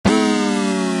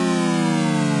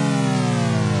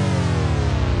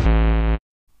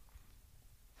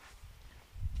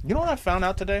You know what I found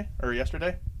out today or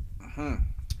yesterday? Hmm.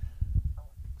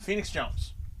 Phoenix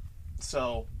Jones.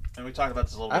 So, and we talked about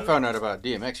this a little I bit. found out about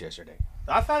DMX yesterday.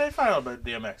 I found out about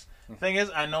DMX. Thing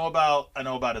is, I know about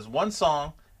his one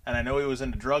song, and I know he was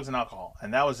into drugs and alcohol,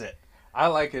 and that was it. I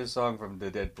like his song from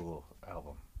the Deadpool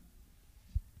album.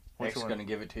 Which X one? gonna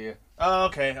give it to you. Oh,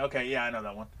 okay, yeah, I know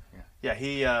that one. Yeah,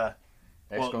 he. X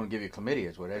Well- gonna give you chlamydia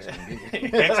is what X gonna give you.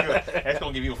 That's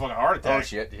gonna give you a fucking heart Oh attack.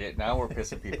 shit! Now we're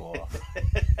pissing people off.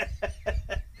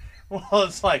 Well,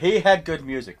 it's like He had good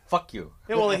music. Fuck you.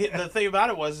 yeah, well, the thing about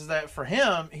it was is that for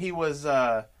him, he was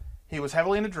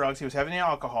heavily into drugs. He was heavily into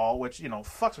alcohol, which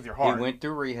fucks with your heart. He went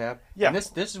through rehab. Yeah. And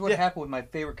this is what Yeah. happened with my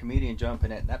favorite comedian, John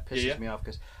Panette, and that pisses Yeah. me off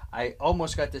because I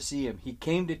almost got to see him. He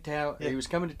came to town. Yeah. He was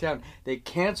coming to town. They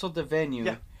canceled the venue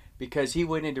Yeah. because he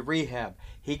went into rehab.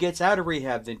 He gets out of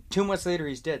rehab. Then 2 months later,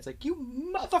 he's dead. It's like, you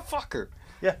motherfucker.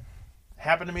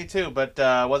 Happened to me too, but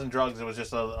it wasn't drugs. It was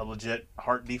just a legit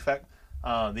heart defect.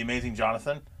 The Amazing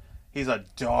Jonathan. He's a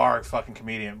dark fucking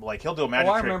comedian. Like he'll do a magic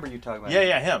Oh, I trick. remember you talking about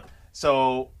Yeah, him.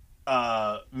 So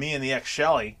me and the ex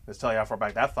Shelly, let's tell you how far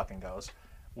back that fucking goes.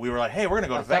 We were like, hey, we're gonna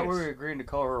go I to thought Vegas. we were agreeing to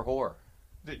call her whore.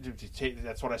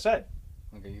 That's what I said.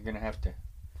 Okay, you're gonna have to.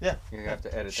 Yeah. You're gonna have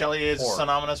to edit. Shelly that. is Whore.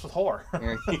 synonymous with whore.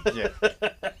 Yeah.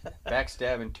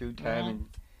 Backstabbing, two-timing,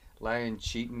 lying,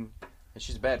 cheating, and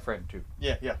she's a bad friend too.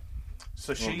 Yeah.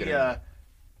 So Won't she, get into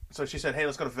so she said, "Hey,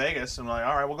 let's go to Vegas." And I'm like,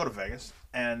 "All right, we'll go to Vegas."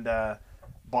 And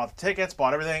bought the tickets,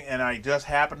 bought everything, and I just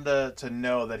happened to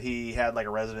know that he had like a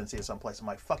residency at some place. I'm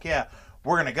like, "Fuck yeah,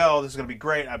 we're gonna go. This is gonna be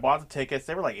great." I bought the tickets.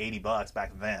 They were like $80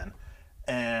 back then,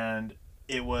 and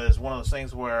it was one of those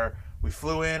things where we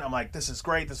flew in. I'm like, "This is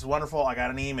great. This is wonderful." I got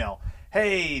an email.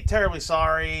 Hey, terribly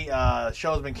sorry.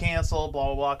 Show's been canceled. Blah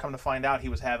blah blah. Come to find out, he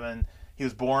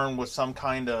was born with some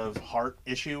kind of heart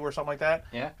issue or something like that.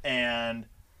 Yeah. And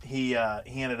he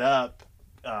ended up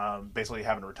basically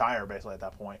having to retire basically at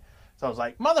that point. So I was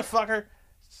like, motherfucker,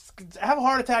 have a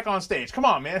heart attack on stage. Come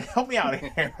on, man, help me out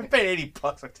here. I paid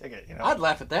 $80 a ticket. I'd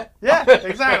laugh at that. Yeah,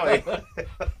 exactly.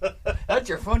 That's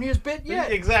your funniest bit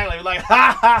yet. Exactly. Like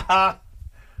ha ha ha.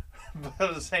 But it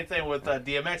was the same thing with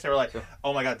DMX. They were like,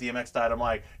 "Oh my God, DMX died." I'm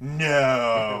like,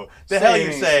 "No, the hell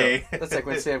you say?" So. That's like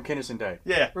when Sam Kinison died.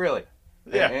 Yeah. Really?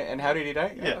 Yeah. And how did he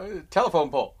die? Yeah. Telephone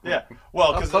pole. Yeah.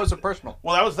 Well, Up because close and personal.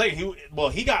 well, that was the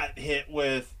thing. He got hit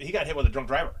with a drunk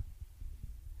driver.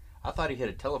 I thought he hit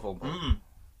a telephone pole.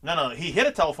 No, he hit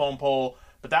a telephone pole,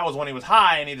 but that was when he was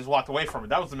high and he just walked away from it.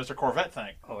 That was the Mr. Corvette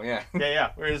thing. Oh, yeah.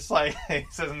 Yeah. We're just like, he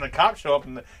says, and the cops show up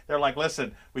and they're like,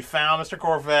 listen, we found Mr.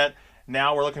 Corvette.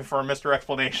 Now we're looking for a Mr.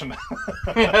 Explanation.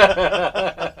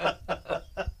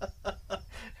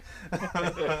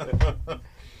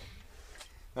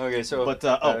 Okay, so But,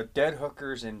 dead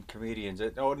hookers and comedians.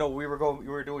 Oh no, we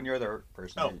were doing your other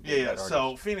person. Oh, yeah.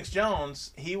 So Phoenix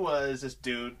Jones, he was this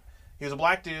dude. He was a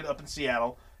black dude up in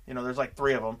Seattle. There's like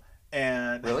 3 of them.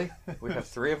 And Really? We have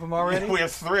 3 of them already? we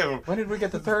have 3 of them. When did we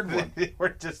get the third one? We're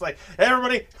just like, hey,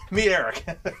 everybody, meet Eric.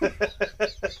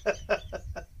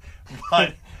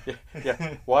 But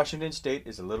Yeah. Washington State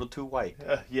is a little too white.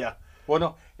 yeah, Well,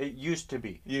 no, it used to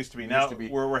be. used to be. Used Now to be.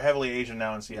 we're heavily Asian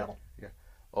now in Seattle.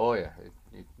 Oh yeah,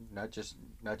 not just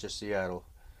Seattle,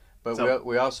 but So-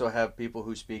 we also have people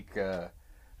who speak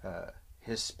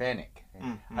Hispanic.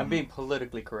 I'm being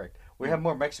politically correct. We have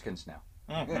more Mexicans now.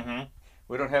 Mm-hmm.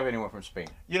 We don't have anyone from Spain.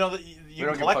 You We can don't give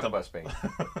a collect fuck them. about Spain.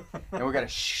 And we got a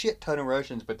shit ton of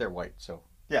Russians, but they're white. So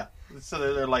Yeah,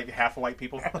 so they're like half white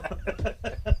people.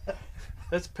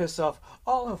 let's piss off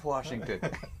all of Washington.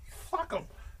 Fuck them.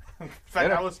 In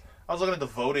fact, I was looking at the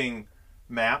voting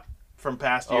map from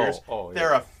past years. Oh, yeah.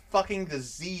 They're a fucking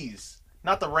disease.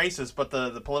 Not the races, but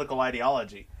the political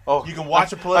ideology. Oh, You can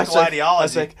watch a political I ideology.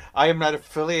 was like, I am not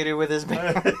affiliated with this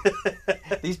man.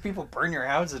 These people burn your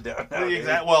houses down.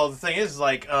 Exactly. Well, the thing is,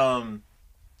 like,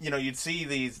 you'd see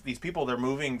these people. They're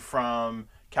moving from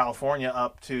California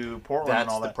up to Portland That's and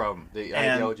all the that. problem. The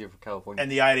And- ideology for California.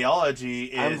 And the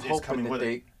ideology I'm is hoping coming that with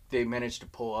it. they managed to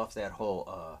pull off that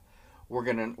whole. We're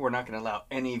not gonna allow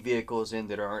any vehicles in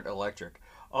that aren't electric.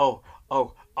 Oh,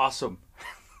 awesome!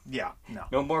 Yeah. No.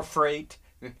 No more freight.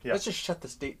 Yeah. Let's just shut the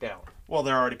state down. Well,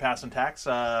 they're already passing tax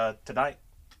tonight.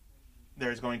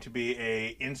 There's going to be a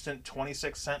instant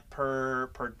 26 cent per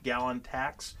gallon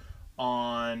tax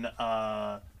on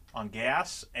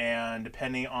gas, and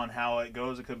depending on how it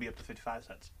goes, it could be up to 55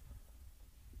 cents.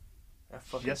 That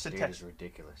fucking Just a state text. is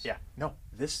ridiculous. Yeah. No,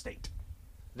 this state.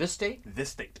 This state? This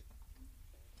state.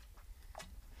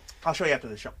 I'll show you after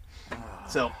the show.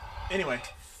 So, anyway,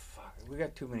 Fuck, we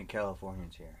got too many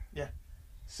Californians here.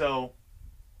 so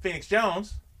Phoenix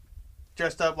Jones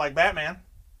dressed up like Batman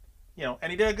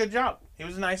and he did a good job. He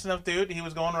was a nice enough dude. He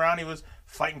was going around. He was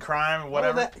fighting crime, Oh,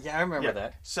 whatever. yeah, I remember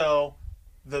that. So,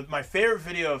 my favorite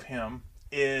video of him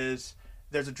is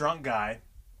there's a drunk guy,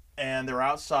 and they're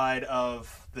outside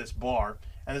of this bar,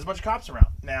 and there's a bunch of cops around.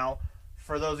 Now,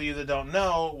 for those of you that don't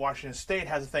know, Washington State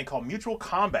has a thing called mutual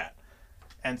combat.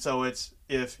 And so it's,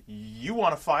 if you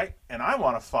want to fight and I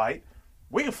want to fight,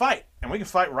 we can fight. And we can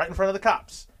fight right in front of the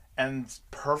cops. And it's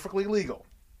perfectly legal.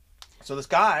 So this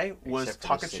guy was Except for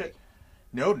talking this city. shit.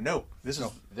 No. This is...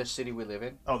 This city we live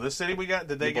in, Oh, this city we got?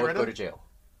 Did they you get both rid go of to it? jail.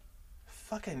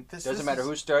 Fucking... Doesn't matter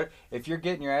who started. If you're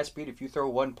getting your ass beat, if you throw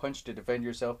one punch to defend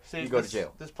yourself, you go to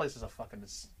jail. This place is a fucking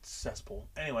cesspool.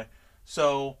 Anyway,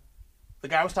 so the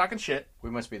guy was talking shit.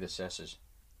 We must be the cesses.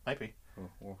 Might be.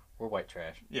 We're white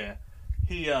trash. Yeah.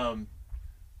 He's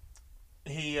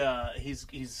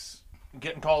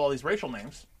getting called all these racial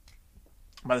names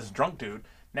by this drunk dude.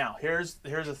 Now, here's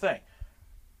the thing.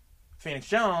 Phoenix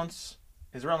Jones,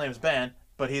 his real name is Ben,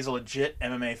 but he's a legit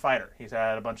MMA fighter. He's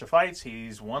had a bunch of fights.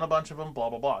 He's won a bunch of them, blah,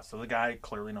 blah, blah. So the guy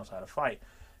clearly knows how to fight.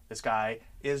 This guy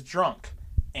is drunk,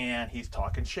 and he's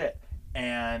talking shit.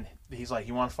 And he's like,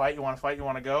 you want to fight? You want to fight? You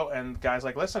want to go? And the guy's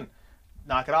like, listen,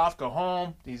 knock it off, go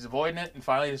home. He's avoiding it. And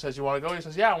finally he says, you want to go? He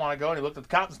says, yeah, I want to go. And he looked at the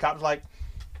cops. The cop's like,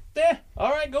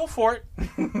 all right, go for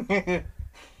it.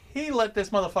 He let this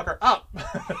motherfucker up.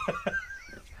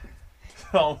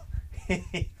 So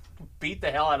he beat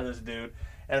the hell out of this dude.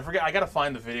 And I gotta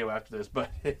find the video after this,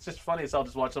 but it's just funny as hell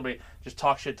just watch somebody just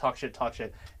talk shit,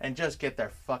 and just get their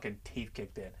fucking teeth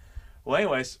kicked in. Well,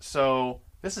 anyways, so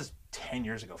this is 10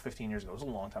 years ago, 15 years ago. It was a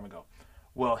long time ago.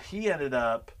 Well, he ended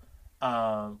up,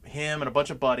 him and a bunch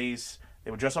of buddies,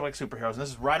 they would dress up like superheroes, and this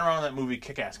is right around when that movie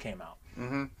Kick-Ass came out.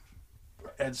 Mm-hmm.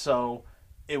 And so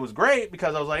it was great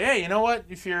because I was like, hey, you know what?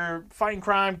 If you're fighting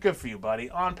crime, good for you, buddy.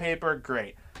 On paper,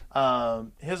 great.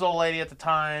 His old lady at the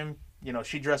time,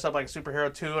 she dressed up like a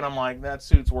superhero too, and I'm like, that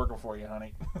suit's working for you,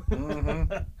 honey.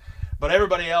 Mm-hmm. But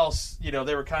everybody else, they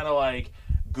were kind of like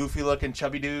goofy-looking,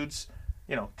 chubby dudes,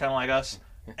 kind of like us.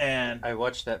 And I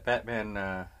watched that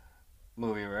Batman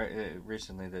movie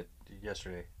recently,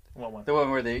 yesterday. what one? The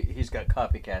one where he's got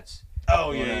copycats.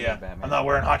 Oh, yeah. I'm not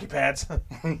wearing hockey pads.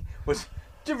 What's the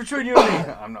difference between you and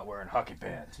me? I'm not wearing hockey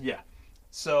pads. Yeah.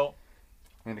 So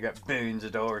And they got billions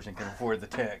of dollars and can afford the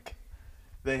tech.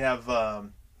 they have...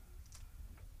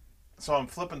 So I'm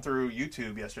flipping through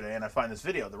YouTube yesterday, and I find this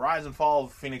video, The Rise and Fall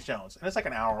of Phoenix Jones. And it's like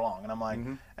an hour long. And I'm like,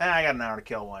 I got an hour to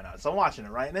kill, why not? So I'm watching it,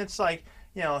 right? And it's like,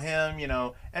 him,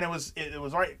 and it was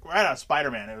right out of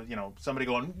Spider-Man. It was, somebody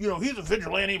going, he's a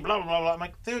vigilante, blah, blah, blah, blah. I'm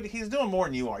like, dude, he's doing more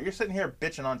than you are. You're sitting here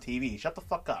bitching on TV. Shut the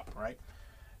fuck up, right?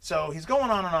 So he's going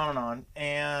on and on and on,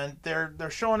 and they're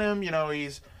showing him, he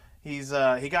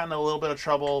got in a little bit of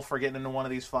trouble for getting into one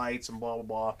of these fights and blah, blah,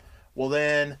 blah. Well,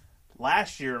 then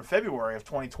last year in February of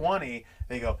 2020,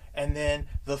 they go, and then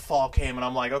the fall came, and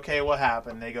I'm like, okay, what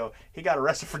happened? They go, he got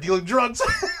arrested for dealing drugs.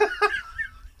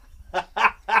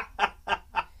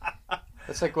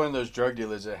 That's like one of those drug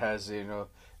dealers that has,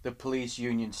 the police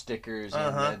union stickers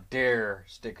and the DARE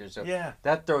stickers. So Yeah.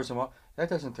 That throws them off. That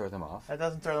doesn't throw them off. That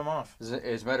doesn't throw them off. As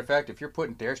a matter of fact, if you're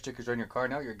putting DARE stickers on your car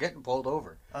now, you're getting pulled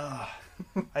over. I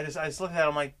just looked at it,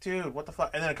 I'm like, dude, what the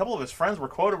fuck? And then a couple of his friends were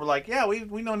quoted, were like, yeah,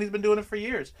 we know he's been doing it for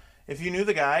years. If you knew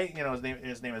the guy,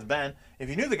 his name is Ben. If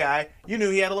you knew the guy, you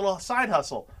knew he had a little side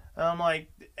hustle. And I'm like,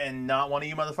 and not one of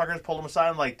you motherfuckers pulled him aside.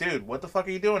 I'm like, dude, what the fuck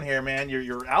are you doing here, man?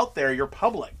 You're out there, you're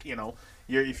public,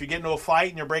 if you get into a fight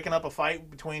and you're breaking up a fight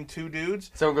between two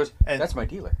dudes. Someone goes, that's my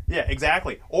dealer. Yeah,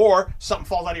 exactly. Or something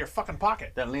falls out of your fucking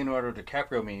pocket. That Leonardo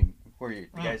DiCaprio meme where the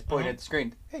guy's pointing at the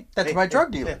screen. Hey, that's my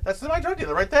drug dealer. Yeah, that's my drug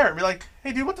dealer right there. And be like,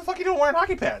 hey, dude, what the fuck are you doing wearing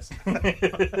hockey pads?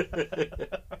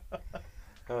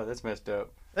 Oh, that's messed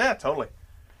up. Yeah, totally.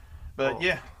 But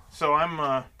yeah, so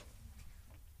I'm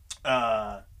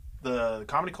the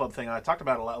comedy club thing. I talked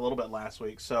about it a little bit last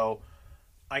week. So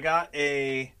I got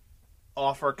a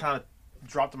offer kind of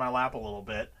dropped in my lap a little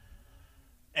bit,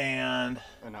 and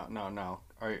No.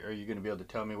 Are you going to be able to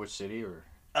tell me which city or?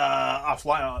 I'll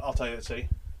tell you the city.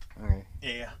 Okay.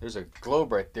 Yeah. There's a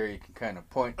globe right there you can kind of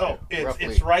point to. Oh, roughly.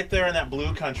 it's right there in that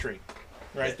blue country,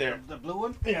 right there. The blue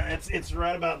one? Yeah, it's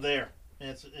right about there.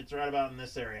 It's right about in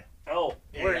this area. Oh,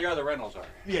 Yeah. where your other rentals are.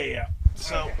 Yeah.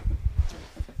 So,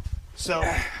 you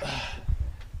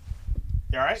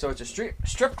all right? So it's a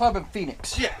strip club in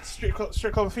Phoenix. Yeah, strip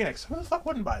club in Phoenix. Who the fuck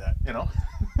wouldn't buy that?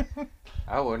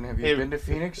 I wouldn't. Have you been to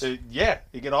Phoenix? Yeah,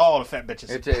 you get all the fat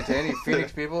bitches. To any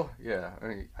Phoenix people? Yeah,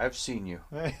 I've seen you.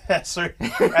 That's where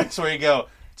you go.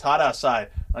 It's hot outside.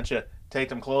 Why don't you take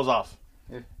them clothes off?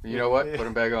 You know what? Put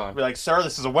them back on. Be like, sir,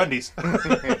 this is a Wendy's.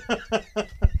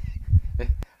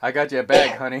 I got you a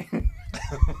bag, honey.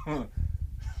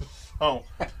 So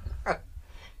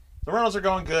the rentals are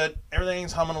going good.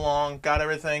 Everything's humming along. Got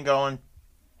everything going.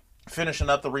 Finishing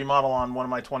up the remodel on one of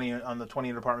my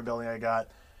 20-unit apartment building I got.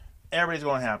 Everybody's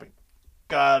going happy.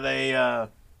 Got a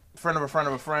friend of a friend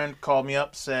of a friend called me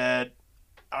up, said,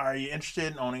 "Are you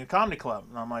interested in owning a comedy club?"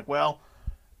 And I'm like, "Well,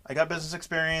 I got business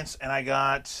experience, and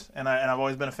I've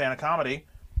always been a fan of comedy.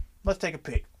 Let's take a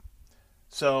peek."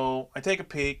 So I take a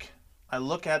peek. I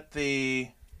look at the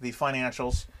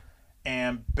financials,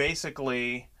 and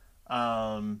basically,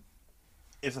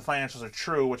 if the financials are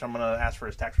true, which I'm going to ask for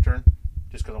his tax return,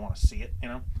 just because I want to see it,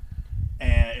 And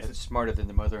if It's smarter than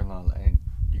the mother-in-law, and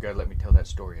you gotta let me tell that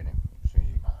story in it.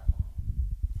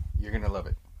 You're gonna love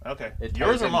it. okay, It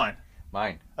yours ties or in- mine?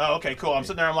 Mine. Oh, okay, cool. I'm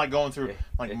sitting there. I'm like going through It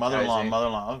mother-in-law, ties in.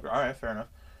 mother-in-law. Okay, all right, fair enough.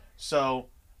 So,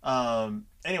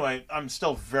 anyway, I'm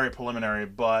still very preliminary,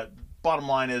 but bottom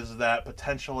line is that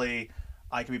potentially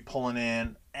I could be pulling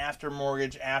in after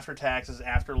mortgage, after taxes,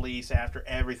 after lease, after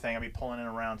everything. I'd be pulling in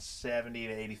around $70,000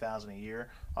 to $80,000 a year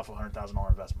off a $100,000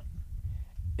 investment.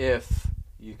 If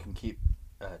you can keep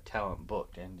talent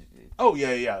booked, and Oh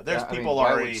yeah. There's people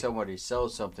why already. would somebody sell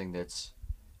something that's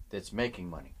making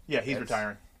money? Yeah, he's That's-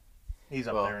 retiring. He's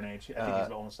up well, there in age. I think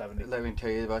he's almost 70. Let me tell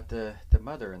you about the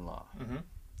mother-in-law. Mm-hmm.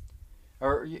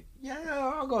 Or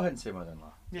yeah, I'll go ahead and say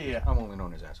mother-in-law. Yeah. I'm only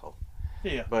known as asshole.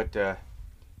 Yeah. But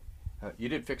you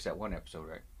did fix that one episode,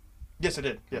 right? Yes, I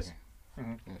did. Yes. Okay.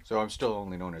 Mm-hmm. Yeah, so I'm still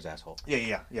only known as asshole.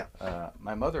 Yeah.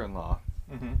 My mother-in-law.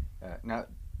 Mm-hmm. Now,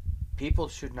 people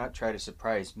should not try to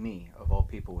surprise me, of all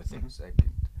people, with things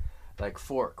like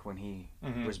Fork when he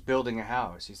was building a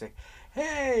house. He's like,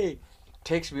 "Hey,"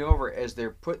 takes me over as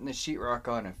they're putting the sheetrock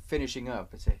on and finishing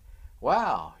up, and say,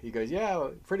 "Wow." He goes, "Yeah,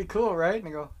 pretty cool, right?" And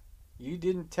I go, "You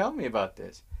didn't tell me about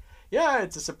this." "Yeah,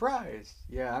 it's a surprise."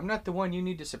 "Yeah, I'm not the one you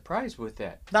need to surprise with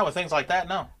that. Not with things like that,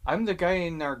 no. I'm the guy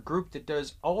in our group that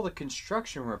does all the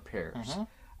construction repairs. Mm-hmm.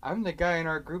 I'm the guy in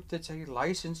our group that's a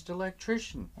licensed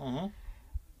electrician. Mm-hmm.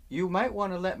 You might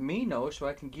want to let me know so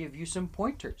I can give you some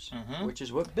pointers," which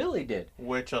is what Billy did.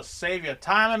 Which will save you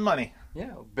time and money.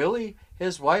 Yeah, Billy,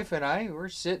 his wife, and I were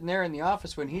sitting there in the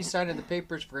office when he's signing the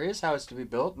papers for his house to be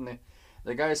built, and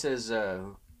the guy says,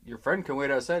 "Your friend can wait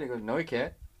outside." He goes, "No, he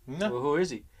can't." No. "Well, who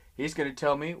is he?" "He's going to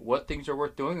tell me what things are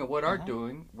worth doing and what aren't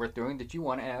worth doing that you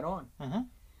want to add on." Mm-hmm.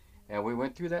 And we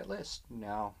went through that list.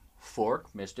 Now,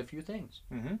 Fork missed a few things.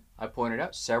 Mm-hmm. I pointed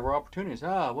out several opportunities.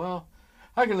 Well,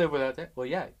 I can live without that. Well,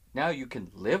 yeah, now you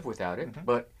can live without it,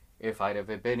 but if I'd have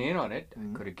been in on it,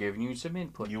 I could have given you some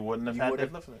input. You wouldn't have You had would to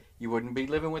have- live with it. You wouldn't be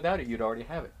living without it. You'd already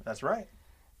have it. That's right.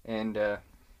 And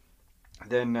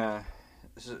then,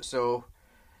 so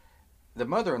the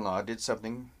mother-in-law did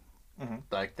something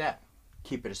like that.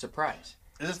 Keep it a surprise.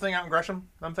 Is this thing out in Gresham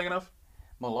that I'm thinking of?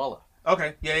 Molalla.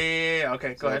 Okay. Yeah.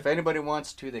 Okay, So go if ahead. anybody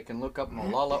wants to, they can look up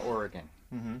Molalla, Oregon.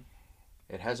 Mm-hmm.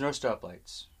 It has no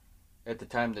stoplights. At the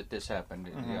time that this happened,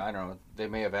 I don't know. They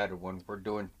may have added one.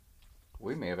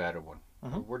 We may have added one.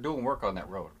 We're doing work on that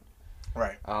road.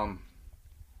 Right.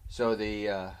 So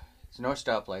there's no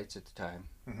stoplights at the time.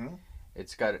 Mm-hmm.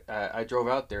 It's got. I drove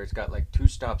out there. It's got like 2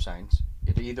 stop signs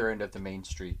at either end of the main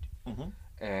street,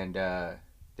 and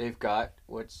they've got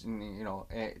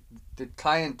the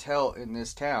clientele in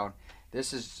this town.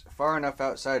 This is far enough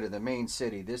outside of the main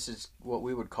city. This is what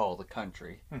we would call the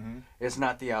country. Mm-hmm. It's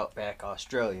not the outback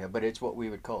Australia, but it's what we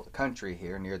would call the country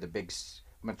here near the big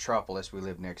metropolis we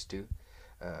live next to,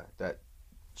 that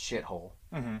shithole.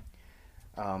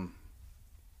 Mm-hmm.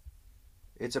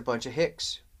 It's a bunch of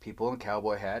hicks. People in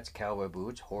cowboy hats, cowboy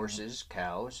boots, horses,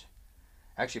 cows.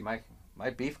 Actually, my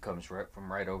beef comes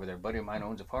from right over there. A buddy of mine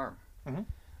owns a farm.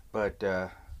 But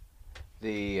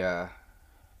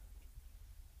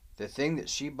the thing that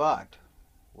she bought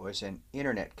was an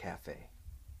internet cafe.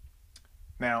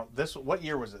 Now, what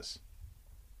year was this?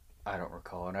 I don't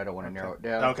recall, and I don't want to narrow it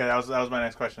down. Okay, that was my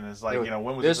next question. Is like, when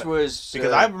was This was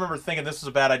because I remember thinking this was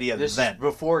a bad idea this then. is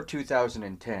before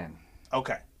 2010.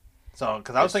 Okay. So,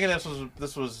 because I was thinking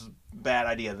this was bad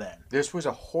idea then. This was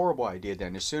a horrible idea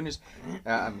then. As soon as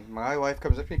my wife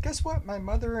comes up to me, guess what? My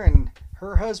mother and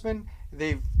her husband,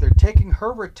 they're taking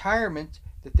her retirement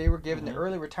that they were given, the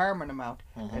early retirement amount,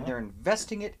 and they're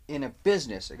investing it in a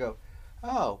business. I go,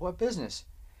 "Oh, what business?"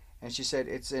 And she said,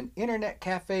 "It's an internet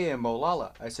cafe in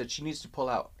Molalla." I said, "She needs to pull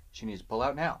out. She needs to pull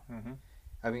out now."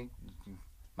 I mean,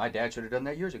 my dad should have done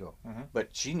that years ago. But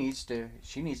she needs to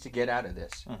get out of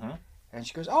this. And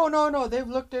she goes, "Oh, no, they've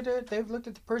looked at it. They've looked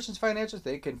at the person's financials.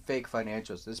 They can fake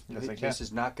financials. This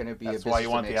is not going to be a business." That's why you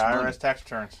want the IRS tax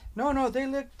returns. No,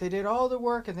 they did all the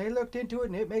work and they looked into it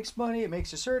and it makes money. It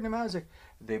makes a certain amount. It's like,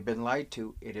 they've been lied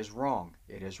to. It is wrong.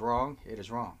 It is wrong. It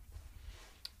is wrong.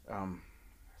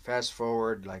 Fast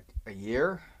forward like a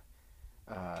year,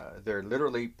 They're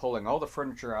literally pulling all the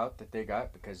furniture out that they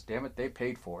got because, damn it, they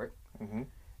paid for it. Mm-hmm.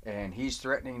 And he's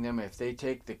threatening them if they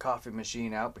take the coffee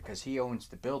machine out because he owns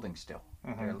the building still.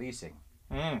 Mm-hmm. They're leasing.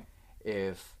 Mm.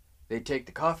 If they take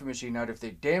the coffee machine out, if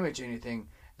they damage anything,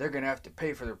 they're going to have to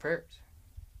pay for the repairs.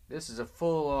 This is a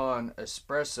full-on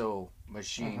espresso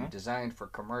machine designed for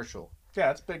commercial.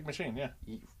 Yeah, it's a big machine. Yeah.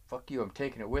 Fuck you! I'm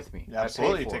taking it with me. Yeah,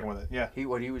 absolutely, you're taking it with it. Yeah.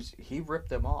 He ripped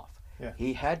them off. Yeah.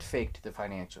 He had faked the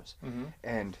financials, Mm-hmm.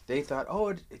 and they thought,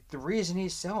 the reason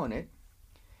he's selling it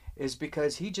is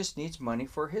because he just needs money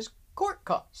for his court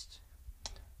costs.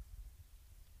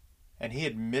 And he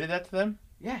admitted that to them.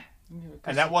 Yeah.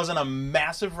 And that wasn't a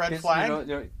massive red flag.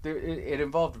 It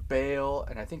involved bail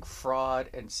and I think fraud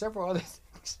and several other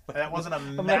things. That wasn't a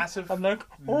massive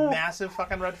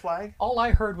fucking red flag. All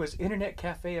I heard was Internet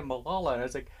Cafe and Malala, and I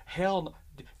was like, hell, no.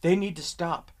 They need to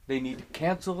stop. They need to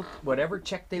cancel whatever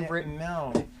check they've written.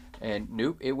 No. And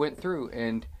nope, it went through,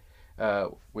 and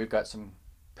we've got some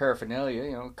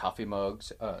paraphernalia, coffee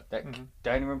mugs, that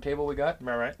dining room table we got. Am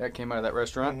I right? That came out of that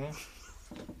restaurant.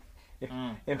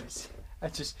 Mm-hmm. It was.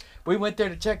 We went there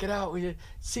to check it out. We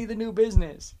see the new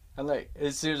business. I'm like,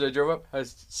 as soon as I drove up, I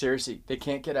was seriously, they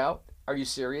can't get out. Are you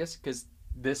serious? Because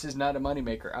this is not a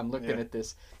moneymaker. I'm looking at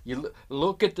this. You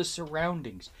look at the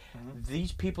surroundings. Mm-hmm.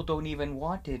 These people don't even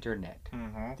want internet.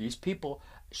 Mm-hmm. These people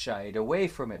shied away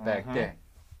from it back then.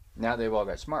 Now they've all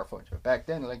got smartphones, but back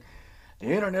then they're like,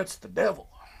 the internet's the devil.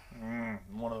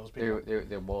 One of those people.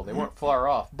 They weren't far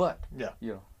off, but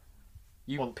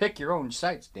you pick your own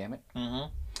sites. Damn it.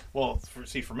 Mm-hmm. Well,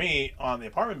 for me on the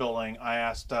apartment building, I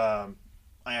asked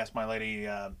my lady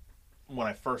when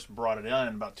I first brought it in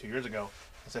about 2 years ago.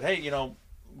 I said, hey, kind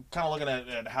of looking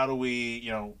at how do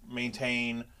we,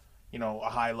 maintain, a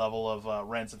high level of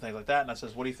rents and things like that. And I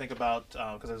says, what do you think about,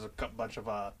 because there's a bunch of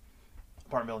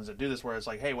apartment buildings that do this, where it's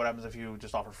like, hey, what happens if you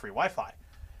just offer free Wi-Fi?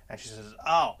 And she says,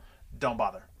 oh, don't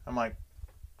bother. I'm like,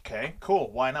 okay, cool,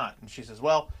 why not? And she says,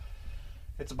 well,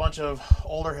 it's a bunch of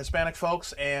older Hispanic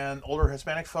folks, and older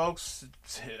Hispanic folks,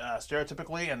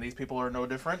 stereotypically, and these people are no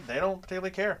different, they don't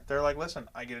particularly care. They're like, listen,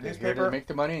 I get a newspaper. They're here to make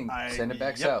the money and send it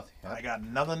back south. Yep. I got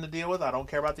nothing to deal with. I don't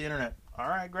care about the internet. All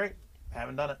right, great.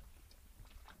 Haven't done it.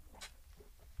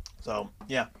 So,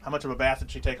 yeah. How much of a bath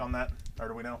did she take on that? Or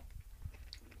do we know?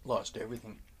 Lost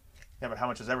everything. Yeah, but how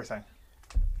much is everything?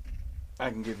 I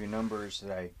can give you numbers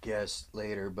that I guess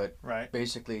later, but right.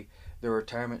 Basically, the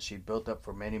retirement she built up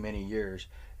for many, many years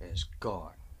is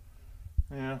gone.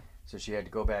 Yeah. So she had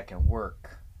to go back and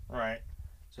work. Right.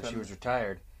 So she was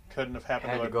retired. Couldn't have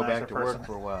happened had to to go back to person. work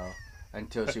for a while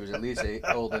until she was at least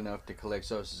old enough to collect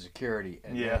Social Security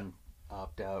and then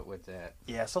opt out with that.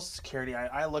 Yeah, Social Security.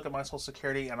 I look at my Social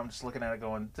Security and I'm just looking at it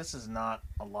going, this is not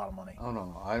a lot of money. Oh,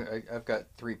 no. I've got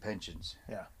 3 pensions.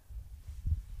 Yeah.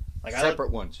 Like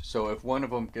separate ones. So if one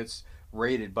of them gets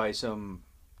raided by some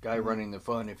guy running the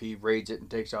fund, if he raids it and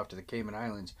takes off to the Cayman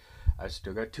Islands, I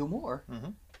still got 2 more. Mm-hmm.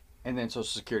 And then Social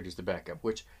Security's the backup,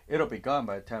 which it'll be gone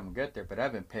by the time we get there, but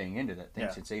I've been paying into that thing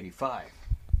since 85.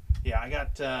 Yeah,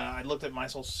 I looked at my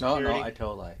Social Security. No, I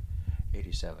told a lie.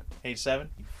 87. 87?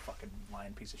 You fucking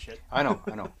lying piece of shit. I know.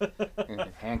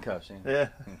 Handcuffs. Yeah.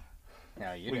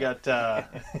 Yeah, we got,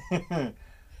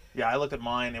 yeah, I looked at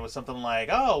mine. It was something like,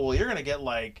 oh, well, you're going to get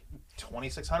like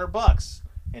 $2,600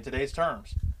 in today's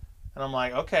terms. And I'm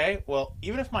like, okay, well,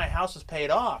 even if my house is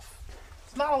paid off,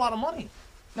 it's not a lot of money.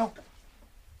 No.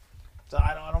 So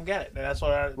I don't get it. And that's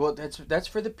what Well, that's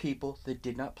for the people that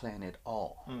did not plan it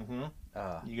all.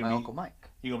 Mm-hmm. My Uncle Mike.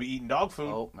 You're going to be eating dog food.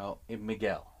 Oh, no.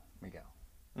 Miguel.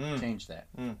 Change that.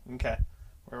 Okay.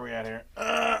 Where are we at here?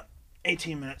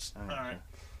 18 minutes. All right.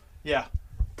 Yeah.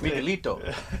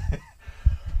 Miguelito.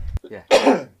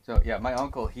 Yeah. So, yeah, my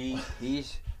uncle,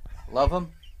 he's, love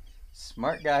him,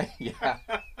 smart guy. Yeah.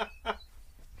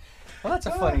 Well, that's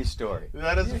a funny story.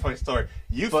 That is a funny story.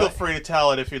 Feel free to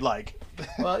tell it if you'd like.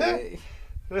 Well, I'm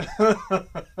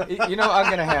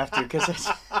going to have to because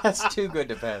that's too good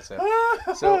to pass up.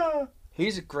 So,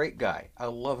 he's a great guy. I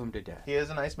love him to death. He is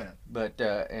a nice man. But,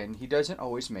 and he doesn't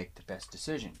always make the best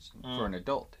decisions for an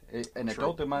adult. An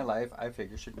adult in my life, I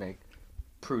figure, should make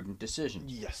prudent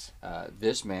decisions. Yes.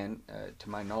 This man, to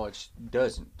my knowledge,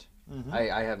 doesn't. Mm-hmm.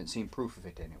 I haven't seen proof of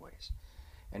it anyways.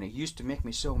 And it used to make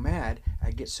me so mad.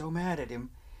 I'd get so mad at him.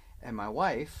 And my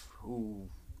wife, who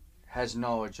has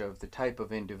knowledge of the type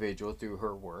of individual through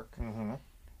her work,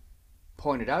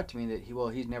 pointed out to me that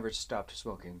he's never stopped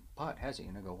smoking pot, has he?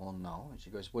 And I go, well, no. And she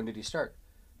goes, when did he start?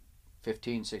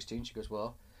 15, 16. She goes,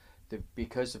 well,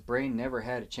 because the brain never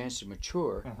had a chance to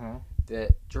mature,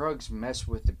 that drugs mess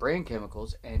with the brain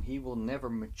chemicals, and he will never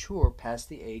mature past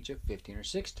the age of 15 or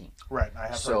 16. Right, I have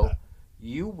heard that. So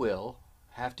you will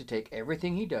have to take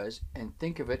everything he does and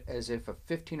think of it as if a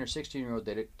 15 or 16-year-old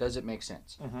did it. Does it make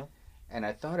sense? Mm-hmm. And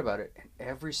I thought about it, and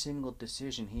every single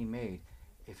decision he made,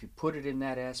 if you put it in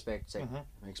that aspect, it's like, Mm-hmm.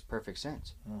 it makes perfect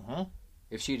sense. Mm-hmm.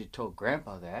 If she'd have told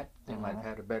Grandpa that, they might have Mm-hmm.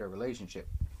 had a better relationship.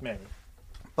 Maybe.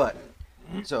 But,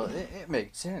 so it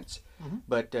makes sense. Mm-hmm.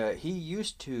 But he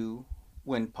used to,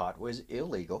 when pot was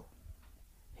illegal,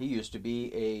 he used to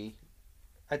be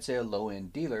I'd say a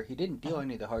low-end dealer. He didn't deal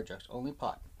any of the hard drugs, only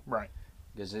pot. Right.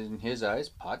 Because in his eyes,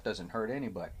 pot doesn't hurt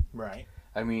anybody. Right.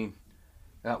 I mean,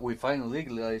 we finally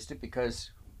legalized it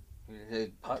because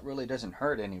pot really doesn't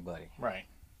hurt anybody. Right.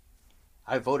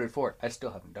 I voted for it. I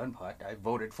still haven't done pot. I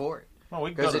voted for it. Well,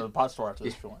 we can go to the pot store after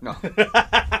this if you want. No.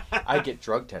 I get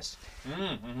drug tested.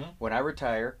 Mm-hmm. When I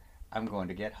retire, I'm going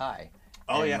to get high.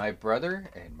 Oh, and yeah. my brother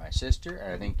and my sister,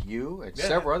 and I think you and Yeah.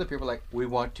 several other people are like, we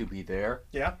want to be there.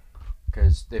 Yeah.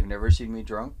 Because they've never seen me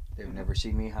drunk. They've Mm-hmm. never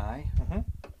seen me high. Mm-hmm.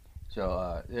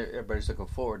 So everybody's looking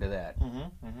forward to that.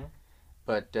 Mm-hmm. Mm-hmm.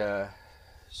 But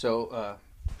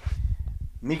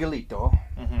Miguelito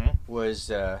Mm-hmm.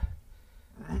 was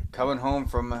coming home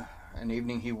from an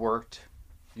evening he worked,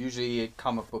 usually at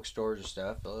comic book stores or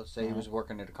stuff. But let's say he was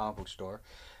working at a comic book store.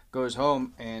 Goes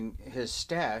home, and his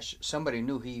stash, somebody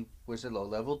knew he was a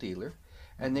low-level dealer,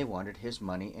 and they wanted his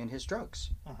money and his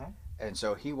drugs. Mm-hmm. And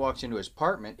so he walks into his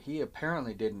apartment. He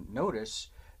apparently didn't notice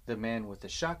the man with the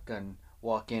shotgun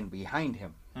walk in behind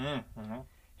him. Mm-hmm.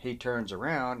 He turns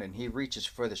around, and he reaches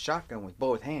for the shotgun with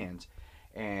both hands.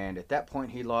 And at that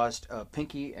point, he lost a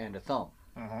pinky and a thumb.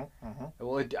 Mm-hmm. Mm-hmm.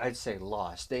 Well, I'd say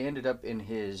lost. They ended up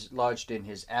lodged in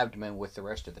his abdomen with the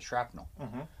rest of the shrapnel.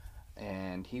 Mm-hmm.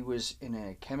 And he was in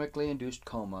a chemically induced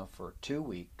coma for 2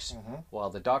 weeks Mm-hmm. while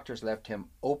the doctors left him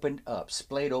opened up,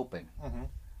 splayed open, Mm-hmm.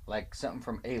 like something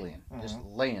from Alien, just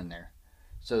Mhm. laying there.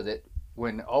 So that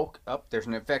when, there's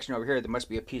an infection over here, there must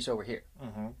be a piece over here.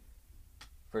 Mm-hmm.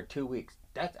 For 2 weeks.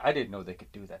 I didn't know they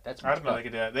could do that. That's I didn't know messed they up.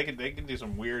 could do that. They could do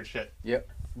some weird shit.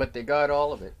 But they got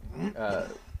all of it.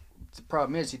 The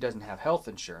problem is he doesn't have health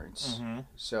insurance. Mm-hmm.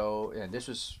 So, and this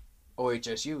was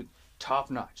OHSU,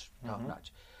 top notch. Mhm.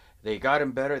 They got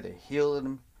him better. They healed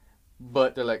him,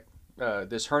 but they're like,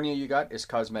 this hernia you got is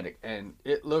cosmetic, and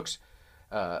it looks,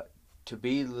 to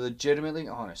be legitimately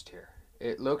honest here,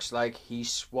 it looks like he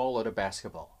swallowed a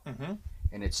basketball, Mm-hmm.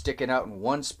 and it's sticking out in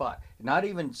one spot, not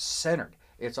even centered.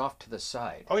 It's off to the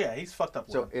side. Oh yeah, he's fucked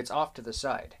up. So looking. it's off to the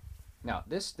side. Now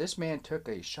this man took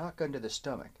a shotgun to the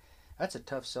stomach. That's a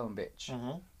tough son bitch.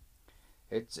 Mm-hmm.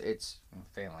 It's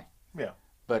family. Yeah.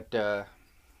 But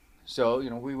so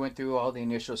we went through all the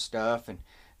initial stuff and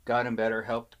got him better,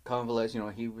 helped convalesce.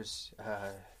 He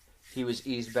was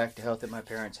eased back to health at my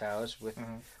parents' house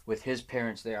with his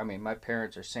parents there. I mean, my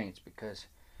parents are saints because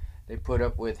they put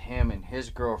up with him and his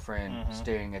girlfriend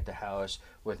staying at the house,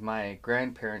 with my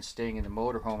grandparents staying in the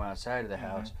motorhome outside of the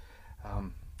house.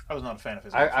 I was not a fan of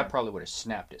his. I probably would have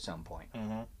snapped at some point.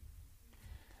 Mm-hmm.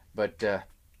 But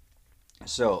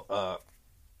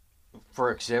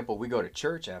for example, we go to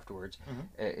church afterwards,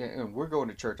 and we're going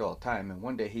to church all the time. And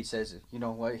one day he says, you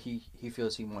know what? He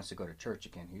feels he wants to go to church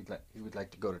again. He would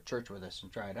like to go to church with us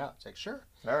and try it out. It's like, sure.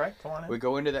 All right, come on in. We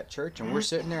go into that church, and we're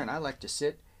sitting there, and I like to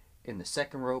sit in the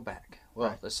second row back. Well,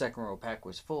 Right. the second row back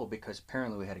was full because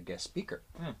apparently we had a guest speaker.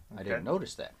 Okay. I didn't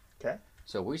notice that. Okay.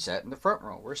 So we sat in the front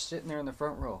row. We're sitting there in the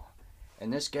front row.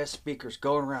 And this guest speaker's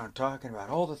going around talking about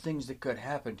all the things that could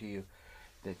happen to you,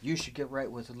 that you should get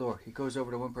right with the Lord. He goes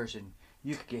over to one person,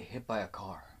 you could get hit by a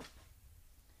car.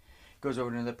 Goes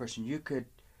over to another person, you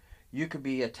could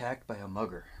be attacked by a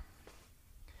mugger.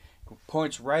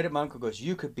 Points right at my uncle, goes,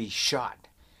 you could be shot.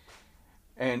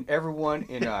 And everyone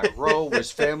in our row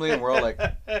was family, and we're all like,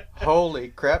 holy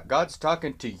crap, God's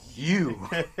talking to you.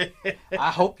 I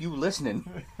hope you listening.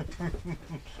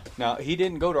 Now, he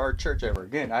didn't go to our church ever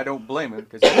again. I don't blame him,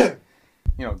 because God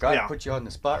Yeah. put you on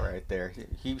the spot right there.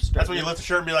 That's when you lift the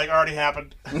shirt and be like, already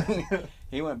happened.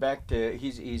 He went back to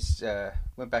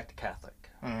went back to Catholic.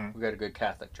 Mm-hmm. We got a good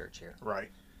Catholic church here. Right.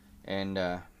 And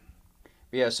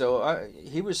so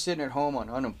he was sitting at home on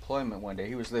unemployment one day.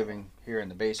 He was living here in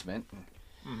the basement. And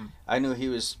I knew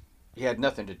he had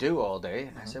nothing to do all day,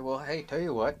 and I said, "Well, hey, tell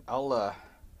you what, I'll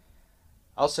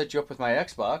set you up with my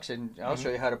Xbox, and I'll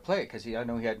show you how to play it, because I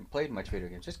know he hadn't played much video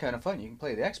games. It's kind of fun. You can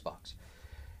play the Xbox."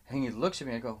 And he looks at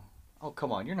me and I go, "Oh,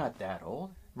 come on, you're not that old.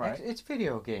 Right. It's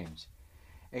video games."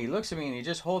 And he looks at me and he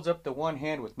just holds up the one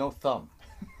hand with no thumb.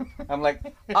 I'm like,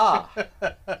 Don't I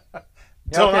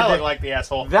look like the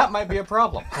asshole? that might be a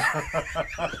problem.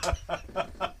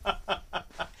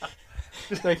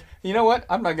 It's like, you know what?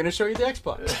 I'm not going to show you the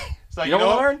Xbox. It's like, You don't know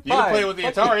wanna what? learn? You can play Fine. with the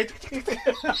Atari.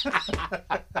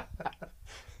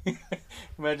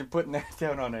 Imagine putting that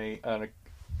down on a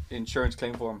insurance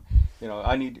claim form. You know,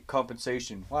 I need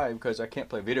compensation. Why? Because I can't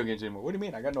play video games anymore. What do you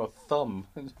mean? I got no thumb.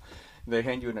 They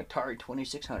hand you an Atari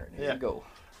 2600. Here Yeah. you go.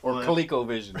 Or Well,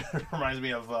 ColecoVision. Reminds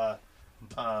me of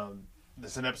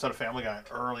this is an episode of Family Guy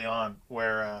early on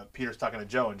where Peter's talking to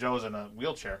Joe, and Joe's in a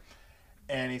wheelchair,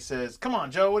 and he says, "Come on,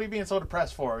 Joe, what are you being so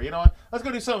depressed for? You know, let's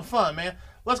go do something fun, man.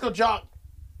 Let's go jog.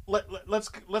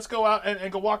 Let's go out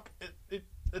and go walk.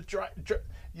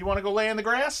 You want to go lay in the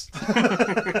grass?"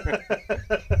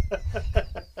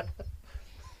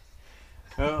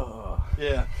 Oh,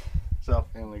 Yeah. So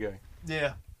Family Guy.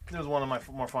 yeah, it was one of my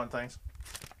more fun things.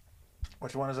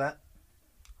 Which one is that?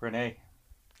 Renee.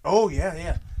 Oh yeah,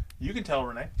 yeah. You can tell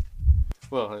Renee.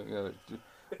 Well,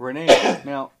 Renee.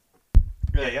 Now,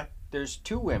 Yeah. there's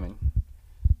two women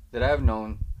that I've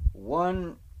known.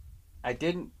 One, I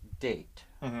didn't date,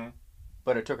 Mm-hmm.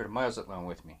 but I took her to Mazatlan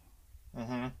with me.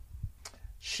 Mm-hmm.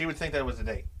 She would think that was a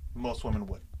date. Most women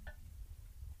would.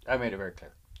 I made it very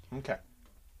clear. Okay.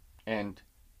 And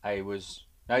I was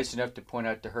nice enough to point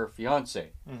out to her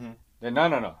fiance Mm-hmm. that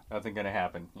no, nothing gonna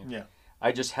happen. Yeah.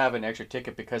 I just have an extra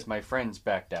ticket because my friends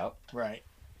backed out. Right.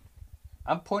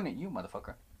 I'm pointing at you,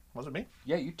 motherfucker. Was it me?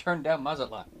 Yeah, you turned down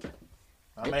Mazatlan.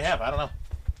 I may have. I don't know.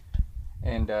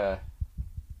 And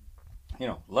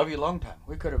love you long time.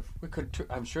 We could.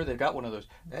 I'm sure they've got one of those.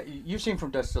 You've seen From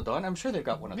Dusk Till Dawn. I'm sure they've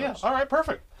got one of Yeah. those. All right.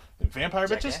 Perfect. Vampire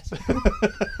Jackass.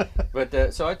 bitches.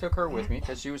 But so I took her with me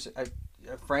because she was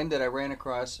a friend that I ran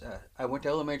across. I went to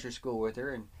elementary school with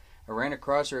her, and I ran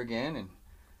across her again and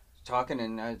talking.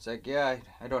 And I was like, "Yeah,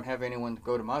 I don't have anyone to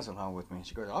go to Mazatlan with me."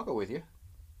 She goes, "I'll go with you."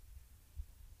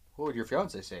 What would your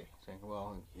fiance say? Saying,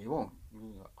 "Well, he won't.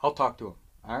 I'll talk to him."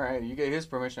 All right, you get his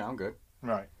permission. I'm good.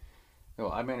 Right. No,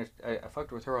 I managed. I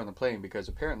fucked with her on the plane because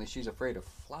apparently she's afraid of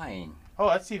flying, Oh,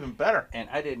 that's even better. and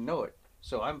I didn't know it.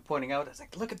 So I'm pointing out. I was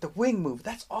like, "Look at the wing move.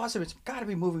 That's awesome. It's got to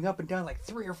be moving up and down like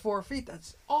 3 or 4 feet.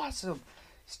 That's awesome."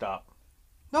 Stop.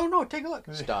 No, take a look.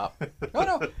 Stop.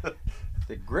 No.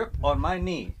 The grip on my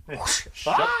knee.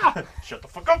 Shut the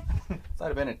fuck up. Thought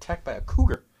I'd been attacked by a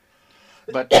cougar.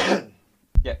 But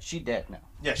yeah, she's dead now.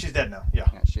 Yeah, she's dead now. Yeah.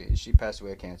 Yeah, she passed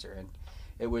away of cancer, and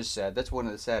it was sad. That's one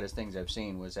of the saddest things I've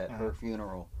seen was at her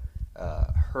funeral.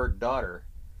 Her daughter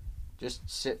just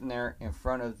sitting there in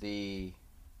front of the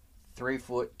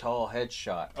 3-foot tall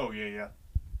headshot, Oh yeah.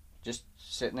 just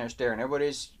sitting there staring.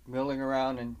 Everybody's milling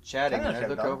around and chatting, Yeah, and she I had a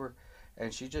look daughter. over,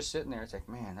 and she's just sitting there. It's like,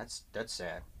 man, that's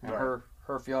sad. And Right.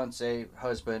 her fiance,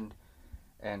 husband,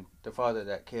 and the father of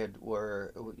that kid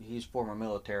he's former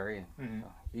military, and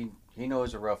he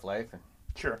knows a rough life, and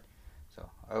Sure. so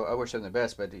I wish them the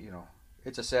best. But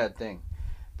it's a sad thing.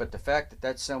 But the fact that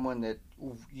that's someone that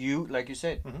you, like you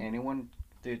said, anyone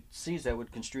that sees that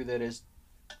would construe that as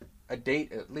a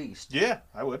date at least. Yeah,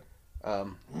 I would.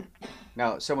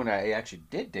 Now, someone I actually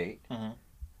did date, Mhm.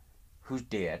 who's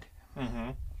dead.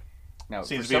 Mm-hmm. Now,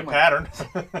 Seems for to be a pattern.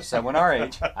 someone our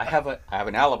age, I have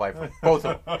an alibi for both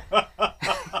of them.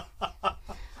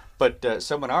 But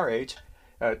someone our age,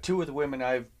 2 of the women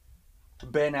I've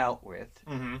been out with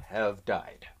have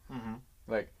died.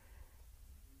 Like,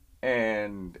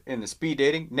 and in the speed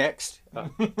dating, next,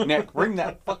 Nick, ring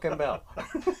that fucking bell.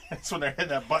 That's when they're hitting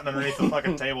that button underneath the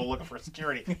fucking table looking for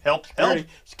security. Help.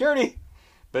 Security.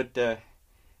 But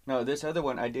no, this other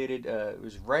one I dated, it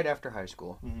was right after high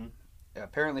school.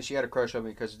 Apparently she had a crush on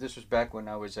me because this was back when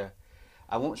I was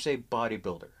I won't say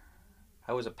bodybuilder.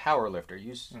 I was a power lifter.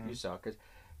 You saw, because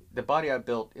the body I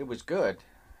built, it was good,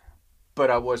 but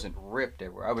I wasn't ripped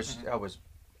everywhere. I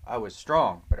was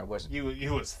strong, but I wasn't.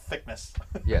 You was thickness.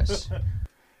 Yes.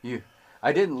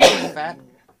 I didn't look fat,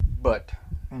 but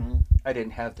I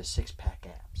didn't have the 6-pack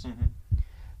abs.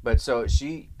 But so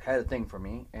she had a thing for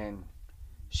me, and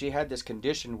she had this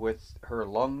condition with her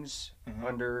lungs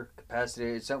under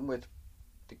capacity. Something with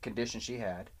the condition she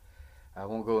had. I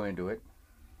won't go into it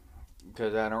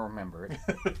because I don't remember it.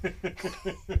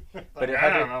 But it I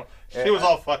had don't to- know. She was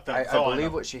all fucked up. I That's all believe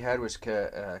know. what she had was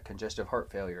congestive heart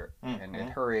failure, and at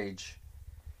her age,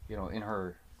 in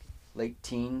her late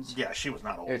teens, Yeah, she was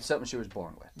not old. it's something she was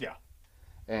born with. Yeah.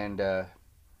 And her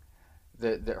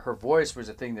voice was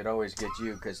a thing that always gets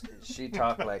you because she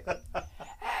talked like,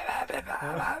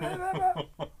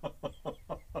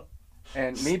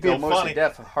 and me Still being mostly funny.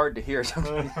 deaf, hard to hear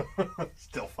sometimes.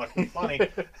 Still fucking funny.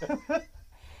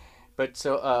 But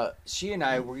so she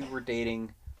and we were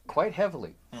dating quite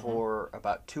heavily for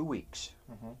about 2 weeks,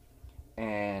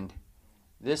 and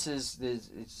this is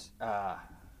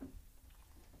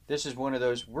one of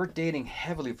those, we're dating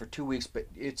heavily for 2 weeks, but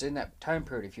it's in that time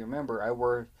period. If you remember,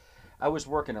 I was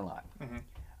working a lot.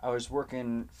 I was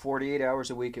working 48 hours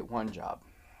a week at one job.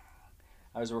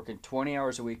 I was working 20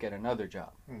 hours a week at another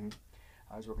job. Mm-hmm.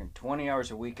 I was working 20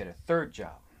 hours a week at a third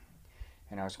job.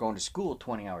 And I was going to school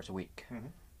 20 hours a week. Mm-hmm.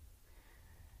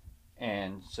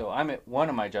 And so I'm at one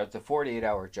of my jobs, the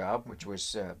 48-hour job, which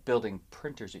was building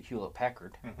printers at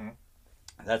Hewlett-Packard. Mm-hmm.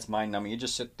 That's mine. I mean, you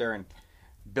just sit there and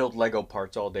build Lego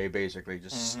parts all day, basically.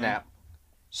 Just snap,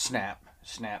 snap,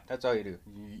 snap. That's all you do.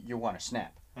 You want to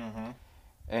snap. Mm-hmm.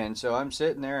 And so I'm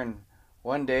sitting there, and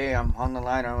one day I'm on the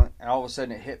line, and all of a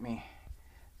sudden it hit me.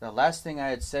 The last thing I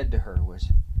had said to her was,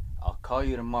 "I'll call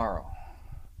you tomorrow."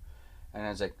 And I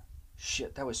was like,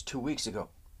 shit, that was 2 weeks ago.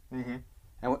 Mm-hmm.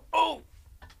 I went, oh!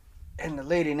 And the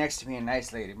lady next to me, a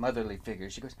nice lady, motherly figure,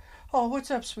 she goes, "Oh, what's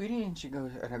up, sweetie?" And she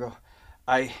goes, and I go,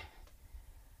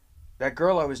 that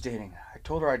girl I was dating, I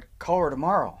told her I'd call her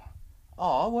tomorrow.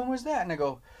 "Oh, when was that?" And I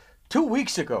go, 2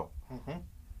 weeks ago. Mm-hmm.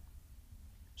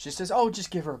 She says, "Oh,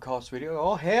 just give her a call, sweetie."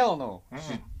 Oh, hell no.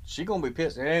 Mm-hmm. She gonna be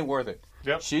pissed. It ain't worth it.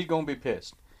 Yep. She's gonna be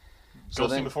pissed. So Ghosting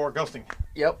then, before ghosting.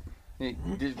 yep.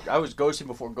 I was ghosting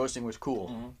before ghosting was cool.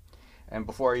 Mm-hmm. And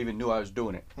before I even knew I was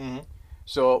doing it. Mm-hmm.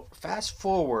 So fast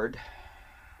forward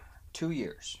 2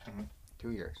 years. Mm-hmm.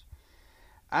 2 years.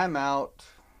 I'm out,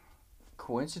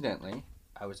 coincidentally,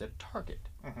 I was at Target.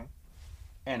 Mm-hmm.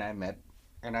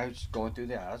 And I was going through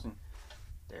the aisles, and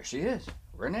there she is,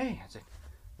 Renee. I said,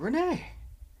 "Renee."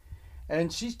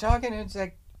 And she's talking, and it's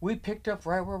like, we picked up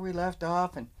right where we left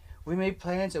off, and we made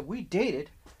plans, and we dated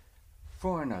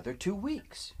for another 2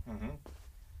 weeks. Mm-hmm.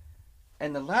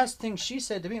 And the last thing she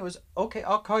said to me was, "Okay,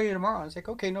 I'll call you tomorrow." I was like,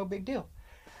 "Okay, no big deal."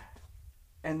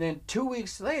 And then 2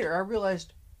 weeks later, I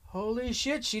realized, holy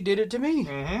shit, she did it to me.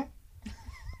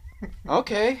 Mm-hmm.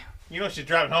 Okay. You know she's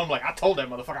driving home like, "I told that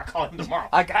motherfucker I'll call him tomorrow."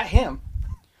 I got him.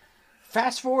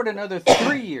 Fast forward another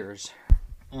 3 years,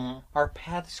 Mm-hmm. our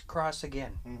paths cross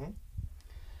again. Mm-hmm.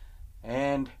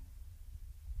 And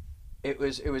it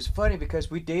was funny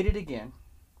because we dated again,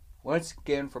 once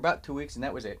again for about 2 weeks, and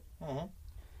that was it. Mm-hmm.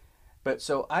 But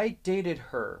so I dated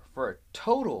her for a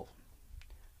total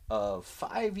of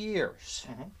 5 years,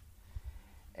 Mhm.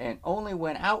 and only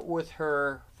went out with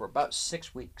her for about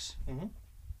 6 weeks. Mhm.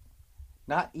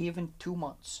 Not even 2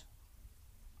 months.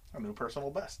 A new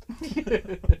personal best.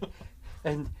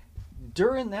 And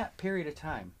during that period of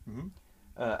time, Mhm.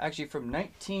 Actually from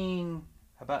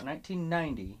about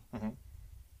 1990 Mhm.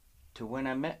 to when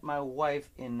I met my wife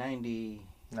in 9?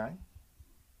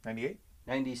 98?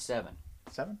 97.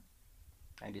 7?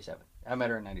 97. I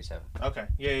met her in 97. Okay.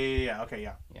 Yeah. Okay,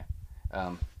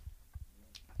 yeah.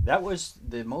 That was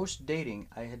the most dating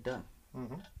I had done.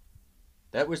 Mm-hmm.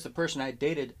 That was the person I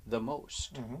dated the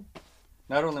most. Mm-hmm.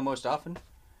 Not only most often,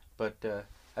 but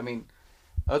I mean,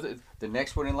 the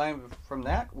next one in line from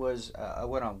that was I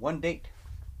went on one date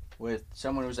with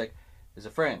someone who was like, as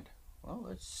a friend. Well,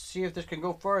 let's see if this can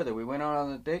go farther. We went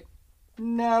on a date.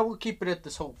 No, we'll keep it at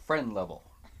this whole friend level.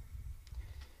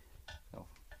 So,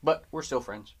 but we're still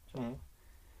friends. So. Mhm.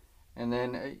 And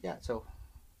then so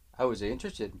I was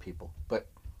interested in people, but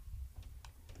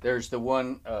there's the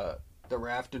one, the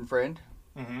rafting friend.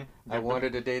 Mm-hmm. I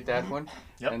wanted to date that one,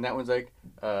 Yep. and that one's like,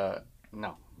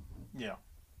 no. Yeah.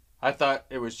 I thought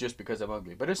it was just because I'm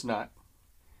ugly, but it's not.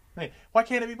 Hey, why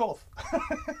can't it be both?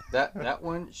 That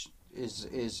one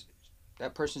is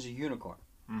that person's a unicorn.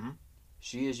 Mm-hmm.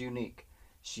 She is unique.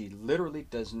 She literally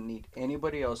doesn't need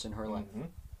anybody else in her life. Mm-hmm.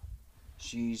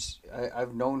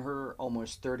 I've known her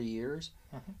almost 30 years.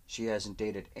 Mhm. She hasn't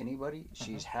dated anybody.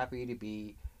 She's happy to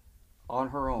be on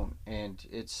her own, and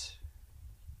it's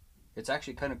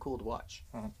actually kind of cool to watch.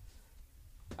 Mhm.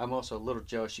 I'm also a little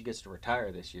jealous she gets to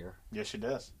retire this year. Yes, she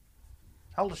does.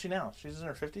 How old is she now? She's in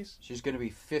her 50s? She's going to be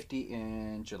 50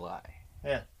 in July.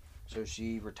 Yeah. So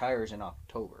she retires in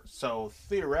October. So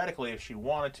theoretically, if she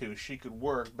wanted to, she could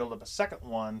work, build up a second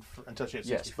one until she hits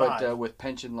Yes, 65. but with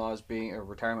pension laws being, or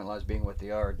retirement laws being what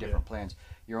they are, different plans,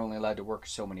 you're only allowed to work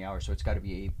so many hours. So it's got to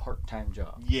be a part-time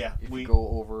job. Yeah. If you go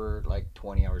over like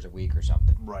 20 hours a week or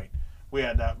something. Right. We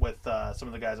had that with some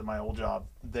of the guys at my old job.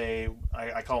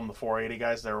 I call them the 480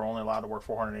 guys. They were only allowed to work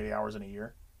 480 hours in a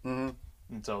year. Mm-hmm.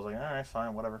 And so I was like, all right,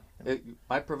 fine, whatever.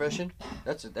 My profession,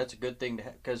 that's a good thing to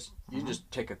have, because you just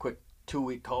take a quick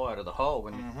 2-week call out of the hall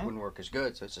when work is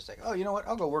good. So it's just like, oh, you know what?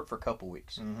 I'll go work for a couple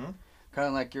weeks. Mm-hmm. Kind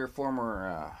of like your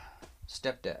former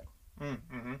stepdad,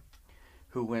 Mm-hmm.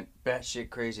 who went batshit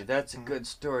crazy. That's a good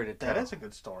story to tell. That is a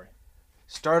good story.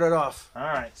 Start it off. All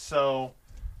right, so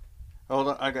Hold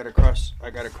on, I gotta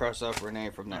cross off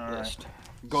Renee from that All right. list.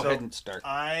 Go So, ahead and start.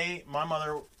 my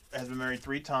mother has been married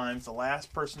 3 times. The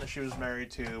last person that she was married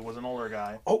to was an older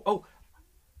guy. Oh!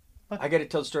 What? I gotta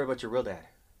tell the story about your real dad.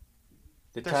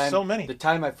 There's so many. The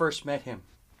time I first met him.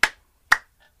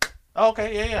 Oh,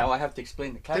 okay, yeah, Now yeah. I have to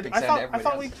explain the camping I sign to thought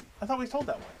everybody else. I thought we told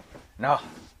that one. No,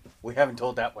 we haven't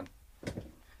told that one.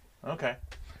 Okay.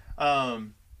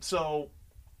 So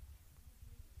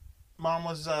mom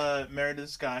was married to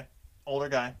this guy, older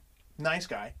guy, nice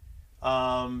guy.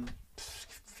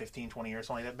 15, 20 years,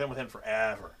 something like that. Been with him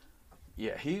forever.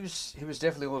 Yeah, he was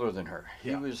definitely older than her.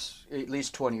 He Yeah. was at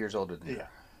least 20 years older than Yeah. her.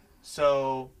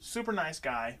 So super nice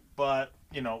guy, but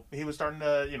he was starting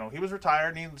to, he was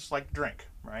retired and he just liked to drink,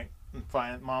 right? And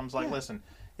fine, mom's like, Yeah. listen, you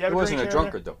He have wasn't a drink here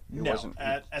and drunkard though. He there? wasn't. No,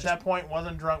 at that point,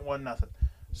 wasn't drunk, wasn't nothing.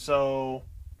 So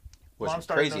wasn't mom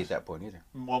started crazy to- at that point either.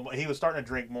 well, he was starting to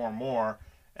drink more and more,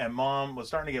 and mom was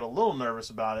starting to get a little nervous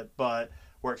about it. But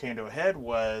where it came to a head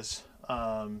was,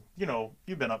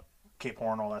 you've been up Cape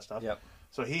Horn, all that stuff. Yep.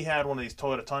 So he had one of these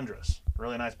Toyota Tundras,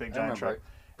 really nice big giant truck,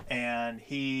 remember and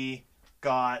he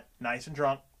got nice and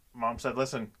drunk. Mom said,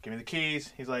 "Listen, give me the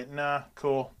keys." He's like, "Nah,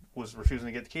 cool." Was refusing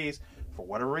to get the keys. For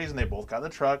whatever reason, they both got the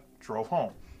truck, drove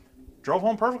home. Drove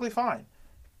home perfectly fine.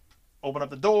 Opened up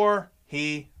the door,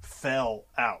 he fell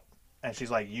out. And she's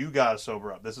like, "You gotta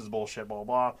sober up. This is bullshit, blah,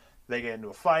 blah." They get into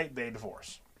a fight, they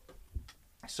divorce.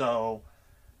 So,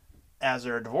 as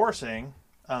they're divorcing,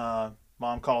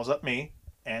 mom calls up me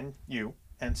and you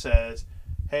and says,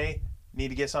 "Hey, need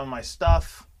to get some of my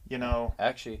stuff,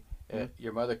 Actually,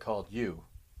 your mother called you,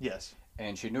 Yes.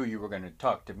 and she knew you were going to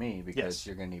talk to me because Yes.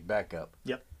 you're going to need backup.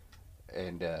 Yep.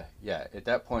 And at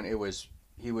that point,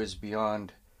 he was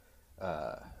beyond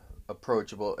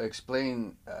approachable.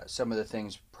 Explain some of the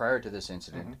things prior to this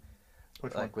incident,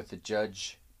 Which like with the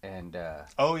judge and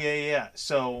Oh, yeah.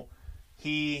 So,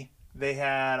 they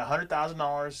had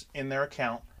 $100,000 in their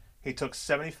account. He took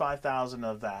 75,000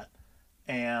 of that,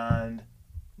 and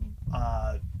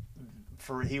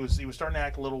he was starting to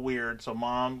act a little weird. So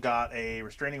mom got a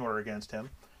restraining order against him,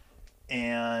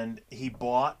 and he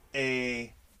bought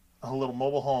a little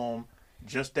mobile home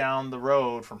just down the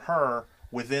road from her.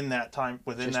 Within that time,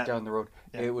 just down the road.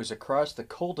 Yeah. It was across the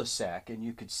cul-de-sac, and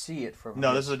you could see it from.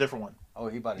 No, this is a different one. Oh,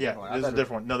 he bought a Yeah, different one. I this is a thought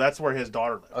different one. No, that's where his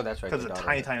daughter lived. Oh, that's right. Because the it's a daughter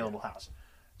tiny, lived, tiny yeah. little house.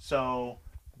 So,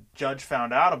 judge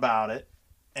found out about it,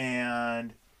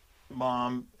 and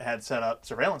mom had set up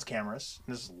surveillance cameras.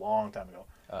 This is a long time ago.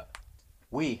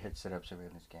 We had set up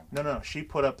surveillance cameras. No. She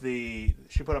put up a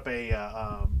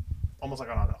almost like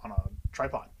on a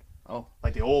tripod. Oh,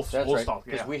 Like the old that's old right. style.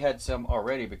 Because Yeah. we had some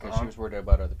already because she Uh-huh. was worried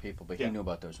about other people, but Yeah. he knew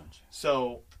about those ones.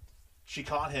 So, she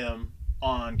caught him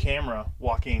on camera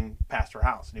walking past her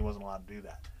house, and he wasn't allowed to do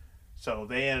that. So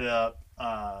they ended up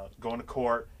going to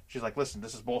court. She's like, "Listen,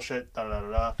 this is bullshit." Da da da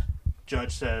da.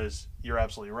 Judge says, "You're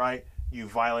absolutely right. You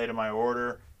violated my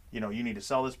order. You need to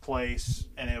sell this place."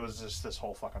 And it was just this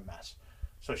whole fucking mess.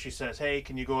 So she says, "Hey,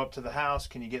 can you go up to the house?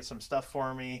 Can you get some stuff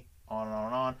for me?" On and on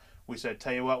and on. We said,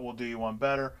 "Tell you what, we'll do you one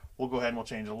better. We'll go ahead and we'll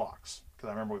change the locks." Because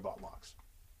I remember we bought locks.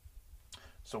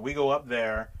 So we go up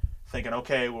there thinking,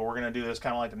 okay, well, we're going to do this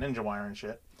kind of like the ninja wire and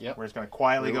shit. Yep. We're just going to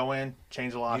quietly go in,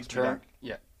 change the You locks. turn,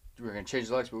 yeah. We were going to change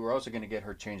the locks, but we were also going to get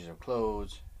her changes of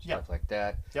clothes, stuff Yep. like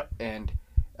that. Yep. And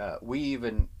we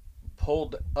even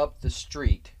pulled up the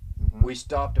street. Mhm.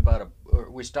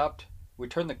 We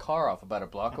turned the car off about a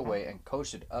block Mhm. away and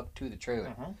coasted up to the trailer,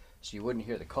 Mhm. so you wouldn't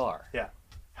hear the car.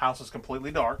 House is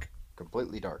completely dark,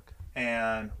 Completely dark.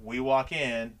 and we walk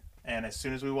in, and as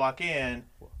soon as we walk in,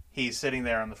 he's sitting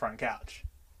there on the front couch.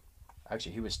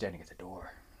 Actually, he was standing at the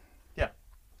door. Yeah.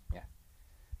 Yeah.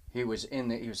 He was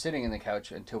sitting in the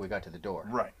couch until we got to the door.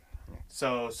 Right. Yeah.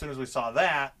 So as soon as we saw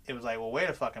that, it was like, well, wait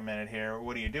a fucking minute here.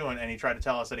 What are you doing? And he tried to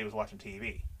tell us that he was watching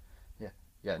TV.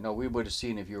 Yeah, no, we would have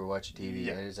seen if you were watching TV.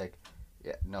 Yeah. And it's like,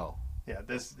 yeah, no. Yeah,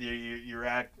 you're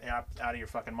out of your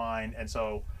fucking mind, and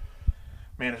so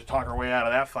managed to talk our way out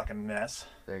of that fucking mess.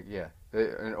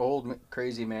 An old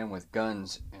crazy man with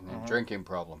guns and a Mhm. drinking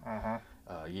problem. Uh-huh.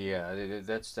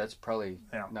 That's probably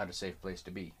Yeah. not a safe place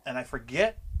to be. And I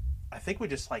think we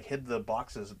just like hid the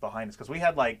boxes behind us because we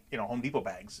had like Home Depot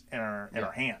bags in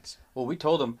our hands. Well, we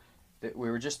told him that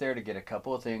we were just there to get a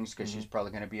couple of things because she's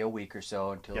probably going to be a week or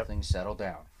so until Yep. things settle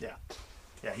down.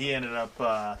 Yeah, he ended up.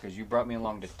 Because you brought me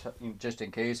along just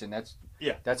in case, and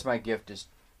that's my gift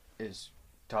is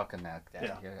talking that.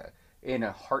 Yeah. In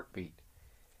a heartbeat.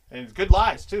 And it's good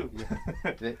lies too.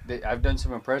 I've done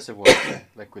some impressive ones,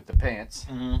 like with the pants.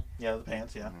 Mm-hmm. Yeah, the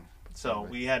pants. Yeah. Mhm. So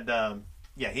we had.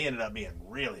 He ended up being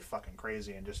really fucking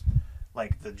crazy, and just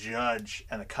like the judge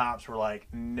and the cops were like,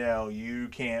 "No, you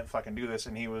can't fucking do this."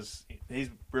 And he's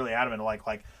really adamant,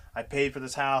 like I paid for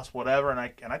this house, whatever. And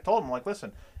I told him, like,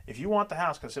 listen, if you want the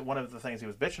house, because one of the things he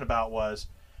was bitching about was,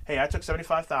 hey, I took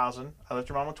 75,000, I left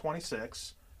your mom with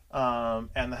 26, and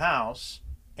the house,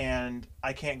 and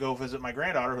I can't go visit my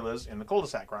granddaughter who lives in the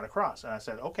cul-de-sac right across. And I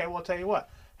said, okay, well, I'll tell you what,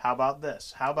 How about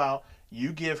this? How about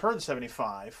you give her the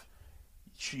 75?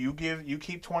 You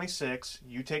keep 26.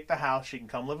 You take the house. She can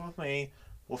come live with me.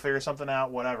 We'll figure something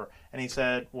out, whatever. And he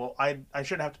said, well, I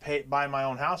shouldn't have to buy my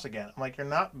own house again. I'm like, you're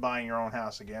not buying your own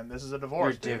house again. This is a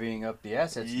divorce. You're divvying up the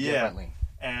assets differently.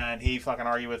 And he fucking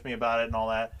argued with me about it and all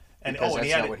that. And because and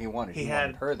that's not what he wanted. He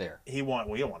wanted her there. He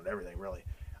wanted everything, really.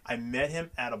 I met him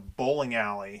at a bowling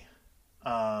alley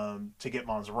to get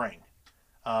Mom's ring.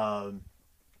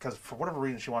 Because for whatever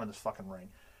reason, she wanted this fucking ring.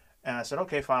 And I said,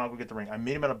 okay, fine, I'll go get the ring. I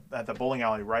meet him at the bowling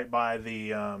alley right by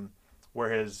the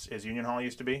where his union hall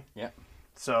used to be. Yeah.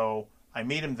 So I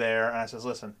meet him there, and I says,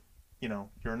 listen, you're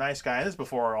a nice guy. And this is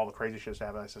before all the crazy shit's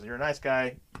happened. I says, you're a nice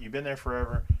guy. You've been there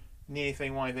forever. Need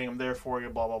anything, want anything, I'm there for you,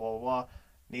 blah, blah, blah, blah, blah.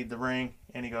 Need the ring.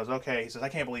 And he goes, okay. He says, I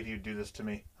can't believe you do this to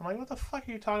me. I'm like, what the fuck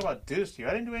are you talking about do this to you?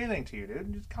 I didn't do anything to you,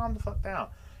 dude. Just calm the fuck down.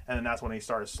 And then that's when he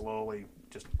started slowly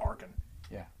just arcing.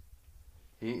 Yeah.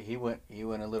 He went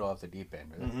a little off the deep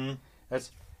end. Mm-hmm.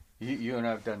 That's you and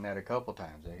I've done that a couple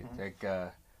times. Like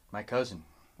my cousin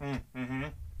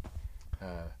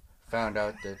found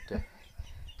out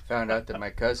that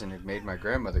my cousin had made my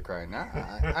grandmother cry.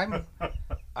 Now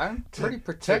I'm pretty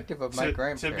protective of my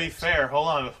grandparents. To be fair, hold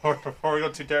on before we go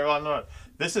too terrible on the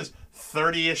this is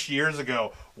 30-ish years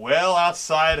ago, well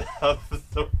outside of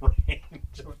the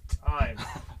range of time.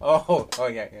 Oh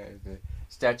yeah. The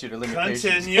statute of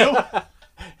limitations. Continue.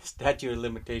 Statute of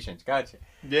limitations. Gotcha.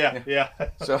 Yeah.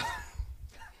 So,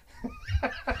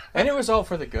 and it was all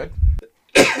for the good.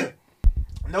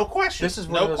 No question. This is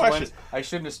one of those ones. I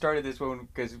shouldn't have started this one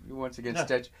because once again,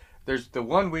 statute. There's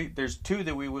two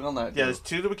that we will not. Yeah, there's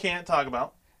two that we can't talk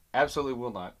about. Absolutely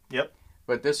will not. Yep.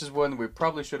 But this is one we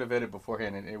probably should have vetted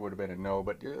beforehand, and it would have been a no.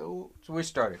 But so we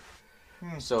started.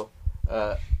 So,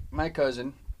 my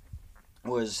cousin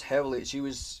was heavily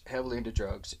into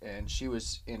drugs, and she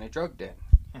was in a drug den.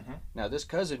 Mm-hmm. Now, this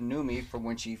cousin knew me from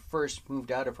when she first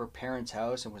moved out of her parents'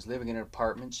 house and was living in an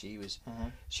apartment. She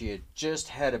had just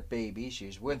had a baby. She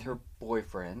was with her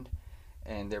boyfriend,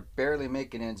 and they're barely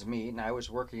making ends meet. And I was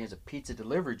working as a pizza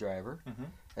delivery driver,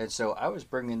 and so I was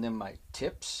bringing them my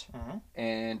tips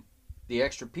and the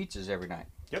extra pizzas every night.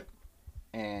 Yep.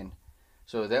 And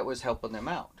so that was helping them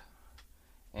out.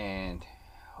 And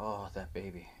that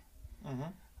baby.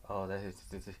 Oh, that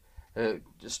is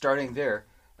starting there.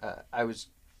 I was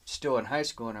still in high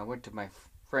school, and I went to my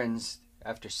friends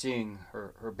after seeing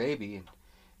her baby. And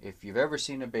if you've ever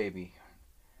seen a baby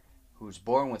who's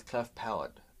born with cleft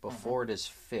palate before it is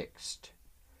fixed,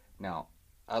 now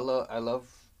I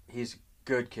love. He's a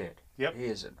good kid. Yep. He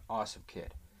is an awesome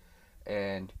kid,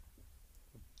 and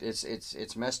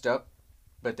it's messed up,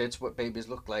 but that's what babies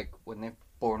look like when they're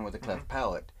born with a cleft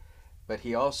palate. But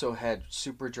he also had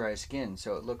super dry skin,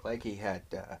 so it looked like he had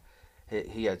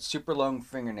super long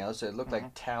fingernails, so it looked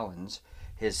like talons.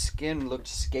 His skin looked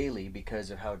scaly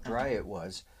because of how dry it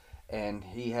was, and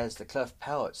he has the cleft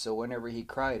palate, so whenever he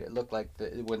cried, it looked like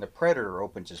when the predator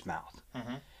opens his mouth.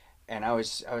 And I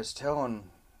was telling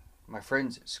my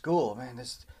friends at school, man,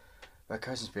 my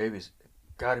cousin's baby's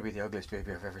got to be the ugliest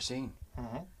baby I've ever seen.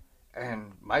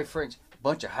 And my friends, a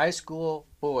bunch of high school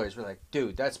boys, were like,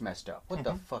 dude, that's messed up. What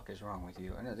the fuck is wrong with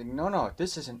you? And I was like, no,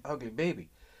 this is an ugly baby.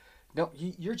 No,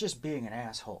 you're just being an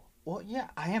asshole. Well, yeah,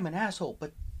 I am an asshole,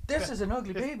 but this is an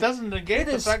ugly baby. It doesn't negate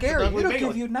the fact scary. It's an ugly It'll baby.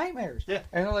 give you nightmares. Yeah.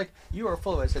 And they're like, you are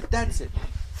full of it. I said, that's it.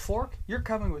 Fork, you're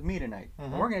coming with me tonight.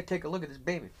 And we're going to take a look at this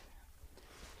baby.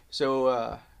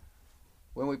 So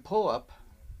when we pull up,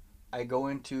 I go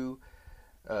into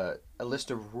a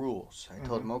list of rules. I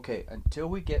told him, okay, until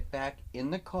we get back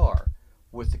in the car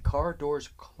with the car doors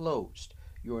closed,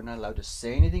 you are not allowed to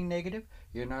say anything negative.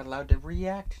 You're not allowed to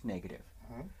react negative.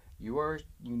 You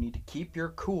need to keep your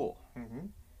cool.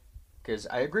 Because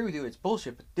I agree with you, it's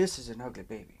bullshit, but this is an ugly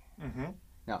baby.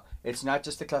 Now, it's not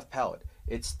just the cleft palate.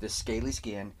 It's the scaly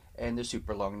skin and the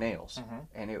super long nails.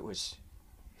 And it was...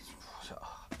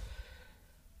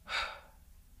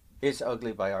 It's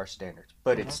ugly by our standards,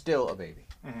 but it's still a baby.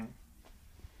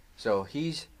 So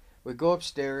we go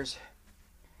upstairs,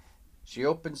 she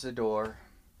opens the door,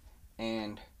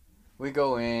 and we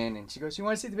go in, and she goes, you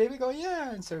want to see the baby? I go,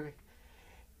 yeah. And so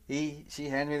she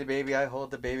hands me the baby, I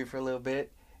hold the baby for a little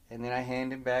bit, and then I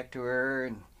hand him back to her,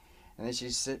 and then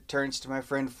she turns to my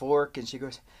friend Fork, and she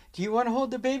goes, do you want to hold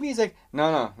the baby? He's like,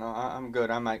 no, I'm good.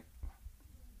 I might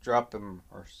drop him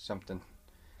or something.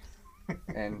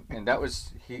 and that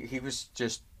was, he was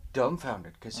just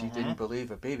dumbfounded because he didn't believe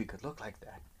a baby could look like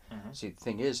that. See, the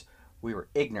thing is, we were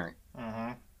ignorant,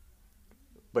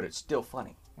 but it's still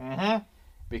funny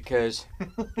because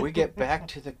we get back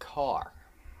to the car,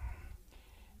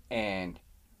 and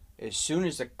as soon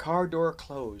as the car door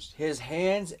closed, his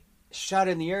hands shot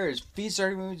in the air. His feet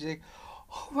started moving. He's like,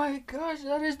 oh my gosh,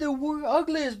 that is the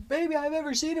ugliest baby I've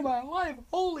ever seen in my life.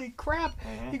 Holy crap.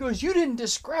 He goes, you didn't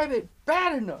describe it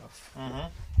bad enough.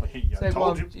 Well, It's like,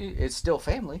 told well, you. it's still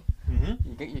family.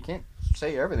 You can't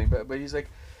say everything. But he's like,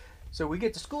 so we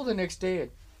get to school the next day,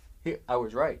 and I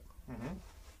was right.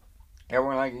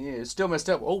 Everyone like, yeah, it's still messed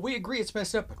up. Oh, we agree it's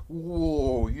messed up. But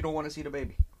whoa, you don't want to see the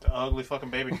baby. The ugly fucking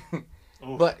baby.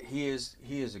 But he is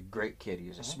a great kid.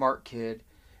 He's a smart kid,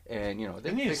 and you know,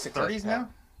 Isn't he in his 30s now?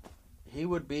 He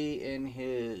would be in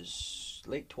his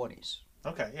late 20s.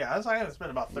 Okay, yeah, that's like it's been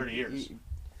about 30 years.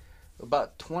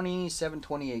 About 27,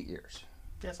 28 years.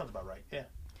 Yeah, sounds about right. Yeah.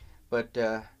 But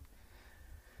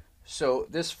so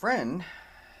this friend,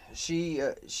 she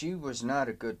was not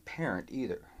a good parent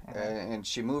either. And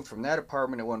she moved from that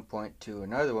apartment at one point to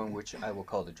another one, which I will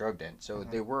call the drug den. So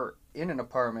they were in an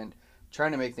apartment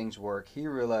trying to make things work. He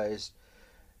realized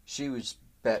she was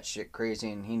batshit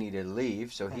crazy and he needed to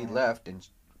leave, so he left. And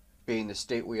being the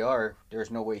state we are,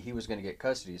 there's no way he was going to get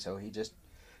custody. So he just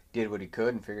did what he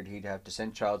could and figured he'd have to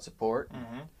send child support.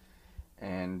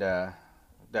 And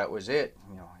that was it.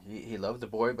 You know, he loved the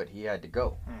boy, but he had to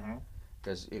go.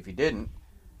 Because if he didn't,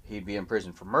 he'd be in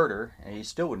prison for murder, and he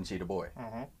still wouldn't see the boy.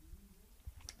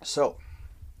 So,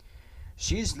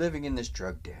 she's living in this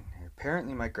drug den.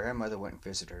 Apparently, my grandmother went and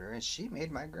visited her, and she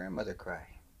made my grandmother cry.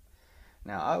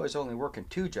 Now, I was only working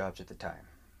 2 jobs at the time.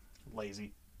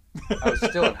 Lazy. I was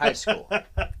still in high school.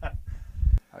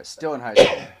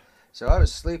 So I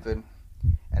was sleeping,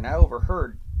 and I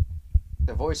overheard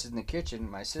the voices in the kitchen,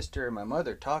 my sister and my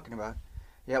mother talking about,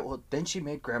 yeah, well, then she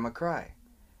made Grandma cry.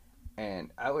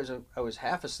 And I was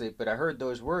half asleep, but I heard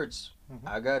those words.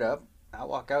 I got up, I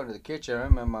walked out into the kitchen,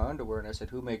 I'm in my underwear, and I said,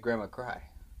 who made Grandma cry?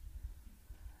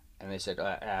 And they said,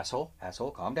 asshole,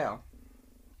 calm down.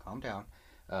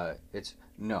 It's,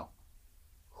 no.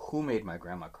 Who made my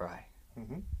grandma cry?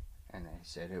 And I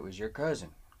said, it was your cousin,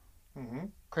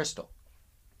 Crystal.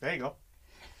 There you go.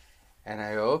 And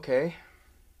I go, okay.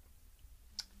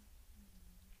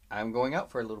 I'm going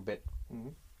out for a little bit.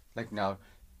 Like, now,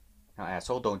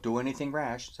 asshole, don't do anything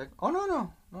rash. It's like, oh,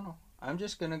 no. I'm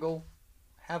just going to go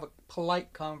have a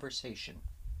polite conversation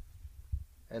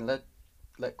and let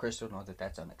Crystal know that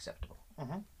that's unacceptable.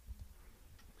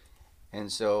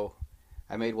 And so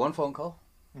I made one phone call.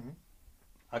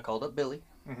 I called up Billy.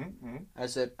 I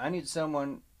said, I need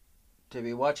someone to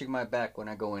be watching my back when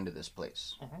I go into this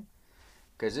place.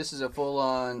 Because this is a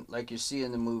full-on, like you see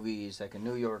in the movies, like a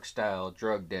New York style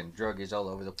drug den. Drug is all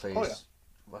over the place. Oh, yeah.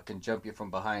 Fucking jump you from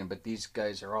behind, but these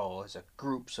guys are all as a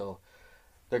group, so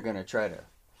they're gonna try to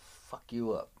fuck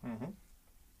you up.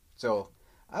 So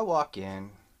I walk in,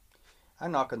 I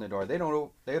knock on the door. They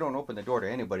don't open the door to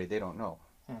anybody they don't know.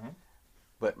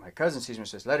 But my cousin sees me and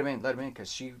says, let him in,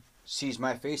 because she sees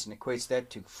my face and equates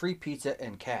that to free pizza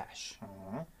and cash.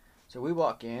 So we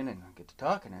walk in and get to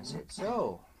talking. I said,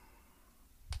 so,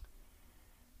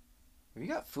 have you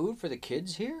got food for the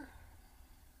kids here?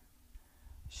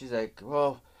 She's like,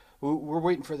 well, we're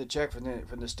waiting for the check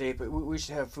from the state, but we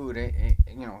should have food,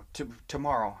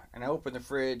 tomorrow. And I open the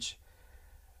fridge.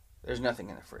 There's nothing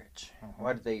in the fridge.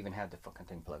 Why did they even have the fucking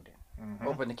thing plugged in?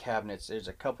 Open the cabinets. There's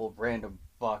a couple of random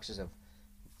boxes of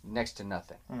next to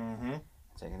nothing. I'm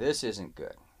thinking, this isn't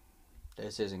good.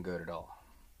 This isn't good at all.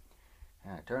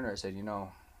 And I turned to her and said,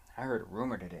 I heard a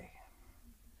rumor today.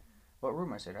 What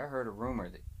rumor? I said, I heard a rumor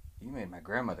that you made my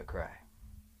grandmother cry.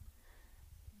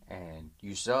 And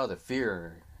you saw the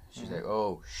fear. She's like,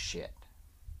 oh, shit.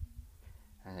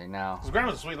 And then now... His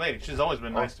grandma's a sweet lady. She's always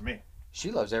been nice to me.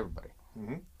 She loves everybody.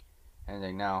 And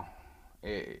then now,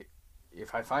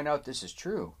 if I find out this is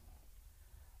true,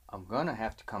 I'm going to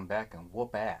have to come back and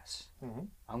whoop ass.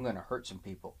 I'm going to hurt some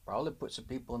people. Probably put some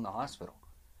people in the hospital.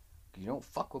 You don't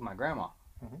fuck with my grandma.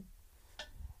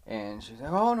 And she's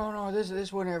like, oh, no,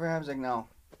 this wouldn't ever happen. I was like, no.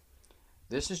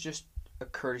 This is just a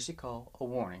courtesy call, a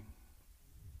warning.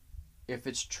 If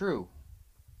it's true,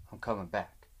 I'm coming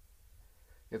back.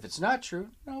 If it's not true,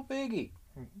 no biggie.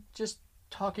 Just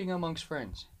talking amongst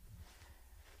friends.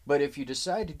 But if you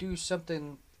decide to do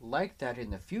something like that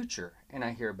in the future, and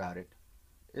I hear about it,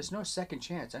 there's no second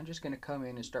chance. I'm just going to come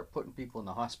in and start putting people in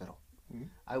the hospital.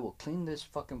 I will clean this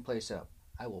fucking place up.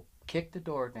 I will kick the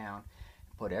door down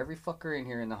and put every fucker in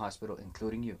here in the hospital,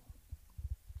 including you.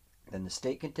 Then the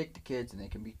state can take the kids and they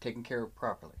can be taken care of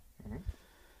properly.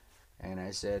 And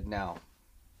I said, now,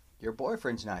 your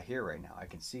boyfriend's not here right now. I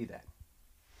can see that.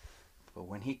 But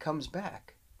when he comes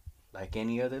back, like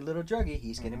any other little druggie,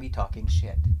 he's going to be talking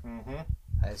shit.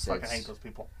 I said, fucking hate those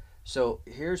people. So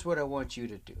here's what I want you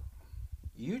to do.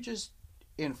 You just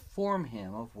inform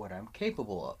him of what I'm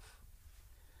capable of.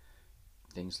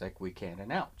 things like we can't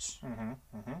announce. Mm-hmm.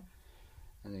 Mm-hmm.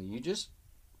 And then you just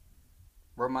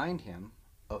remind him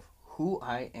of who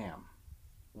I am,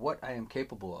 what I am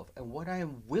capable of, and what I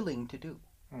am willing to do.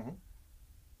 Mm-hmm.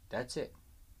 That's it.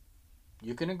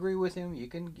 You can agree with him. You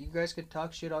guys can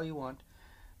talk shit all you want,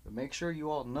 but make sure you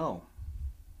all know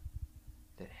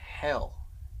that hell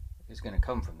is going to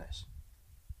come from this.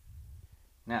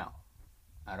 Now,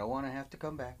 I don't want to have to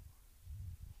come back.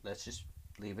 Let's just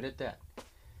leave it at that.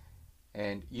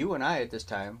 And you and I at this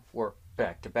time were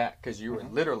back to back because you were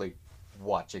literally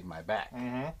watching my back.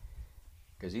 Mm-hmm.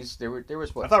 Because there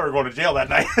was what? I thought we were going to jail that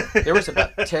night. There was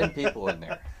about 10 people in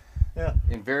there. Yeah.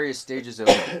 In various stages of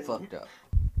fucked up.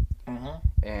 Mm-hmm.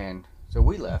 And so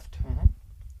we left.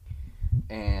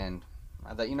 Mm-hmm. And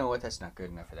I thought, you know what? That's not good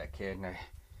enough for that kid. And I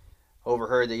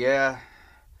overheard that,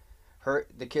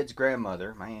 the kid's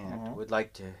grandmother, my aunt, would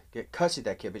like to get custody of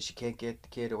that kid, but she can't get the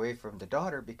kid away from the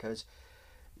daughter because,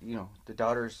 the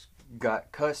daughter's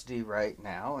got custody right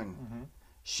now, and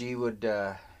she would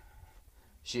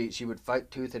she would fight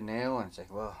tooth and nail and say,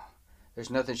 well, there's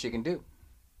nothing she can do.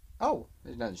 Oh,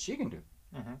 there's nothing she can do.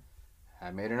 Mm-hmm.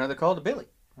 I made another call to Billy.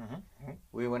 Mm-hmm.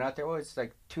 We went out there. Well, it's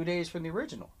like 2 days from the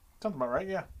original. Something about right,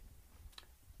 yeah.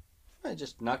 I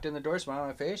just knocked on the door, smiled on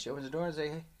my face. She opens the door and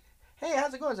say, hey,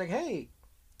 how's it going? I was like, hey,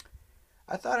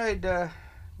 I thought I'd,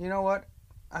 you know what?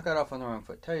 I got off on the wrong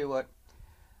foot. Tell you what,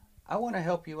 I want to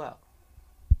help you out.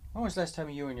 When was the last time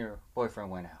you and your boyfriend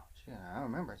went out? She said, I don't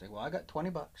remember. I was like, well, I got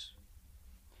 $20.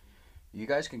 You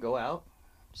guys can go out,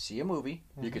 see a movie.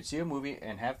 Mm-hmm. You could see a movie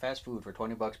and have fast food for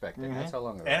 $20 back then. Mm-hmm. That's how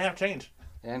long ago. And have change.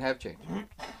 And have change.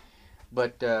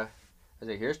 But I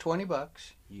said, here's $20.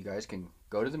 You guys can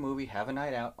go to the movie, have a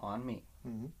night out on me.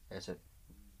 Mm-hmm. I said,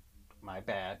 my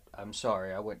bad. I'm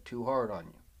sorry. I went too hard on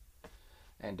you.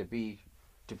 And to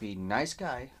be nice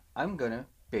guy, I'm gonna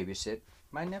babysit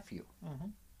my nephew. Mm-hmm.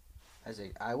 I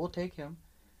said, I will take him,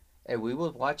 and we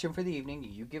will watch him for the evening.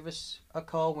 You give us a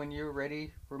call when you're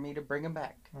ready for me to bring him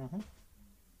back. Mm-hmm.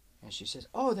 And she says,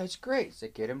 oh, that's great. So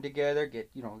get him together,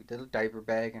 get, the diaper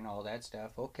bag and all that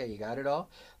stuff. Okay, you got it all?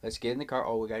 Let's get in the car.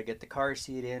 Oh, we got to get the car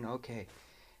seat in. Okay.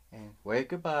 And wave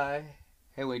goodbye.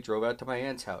 And we drove out to my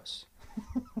aunt's house.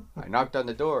 I knocked on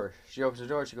the door. She opens the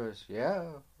door. She goes, yeah.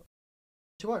 What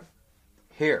you want?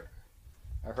 Here.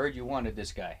 I heard you wanted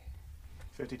this guy.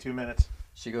 52 minutes.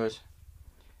 She goes,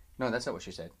 no, that's not what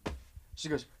she said. She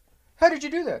goes, how did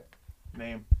you do that?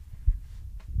 Name.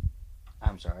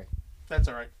 I'm sorry. That's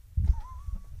all right.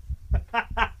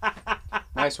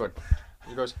 Nice one.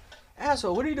 She goes,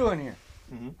 asshole, what are you doing here?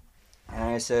 Mm-hmm. And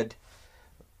I said,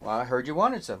 well, I heard you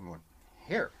wanted someone.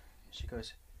 Here. She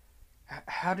goes,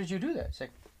 how did you do that? It's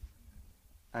like,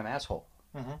 I'm asshole.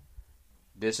 Mm-hmm.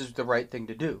 This is the right thing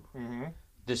to do. Mm-hmm.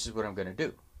 This is what I'm going to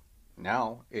do.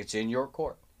 Now, it's in your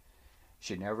court.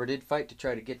 She never did fight to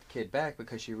try to get the kid back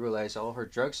because she realized all her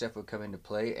drug stuff would come into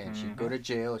play and she'd go to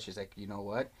jail. She's like, you know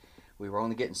what? We were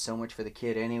only getting so much for the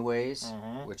kid anyways,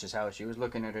 which is how she was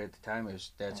looking at it at the time.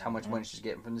 That's how much money she's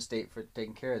getting from the state for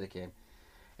taking care of the kid.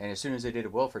 And as soon as they did a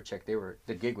welfare check,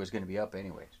 the gig was going to be up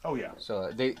anyways. Oh, yeah.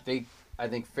 So they I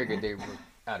think, figured they were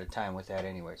out of time with that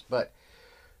anyways. But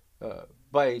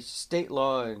by state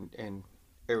law and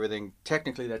everything,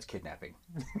 technically that's kidnapping.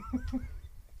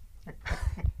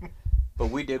 But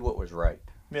we did what was right.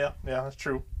 Yeah, that's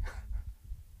true.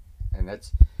 And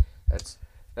that's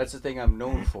the thing I'm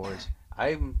known for is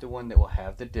I'm the one that will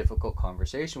have the difficult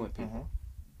conversation with people.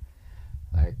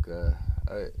 Like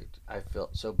I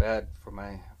felt so bad for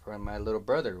my little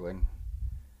brother when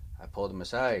I pulled him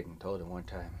aside and told him one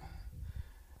time,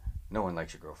 no one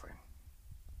likes your girlfriend.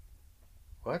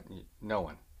 What? No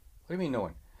one. What do you mean no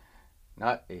one?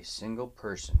 Not a single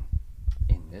person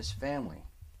in this family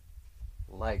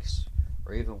likes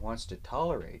or even wants to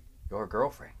tolerate your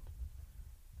girlfriend.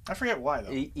 I forget why,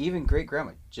 though. Even great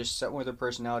grandma, just something with her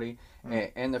personality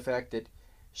and the fact that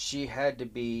she had to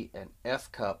be an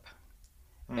F cup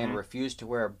and refused to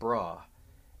wear a bra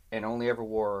and only ever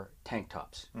wore tank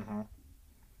tops. Mm-hmm.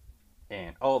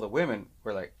 And all the women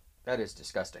were like, that is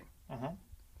disgusting. Mm-hmm.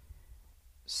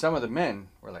 Some of the men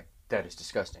were like, that is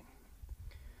disgusting.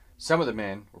 Some of the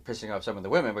men were pissing off some of the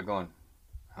women, but going,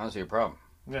 I don't see a problem.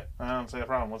 Yeah, I don't see a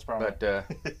problem. What's the problem?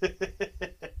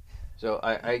 But so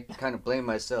I kind of blame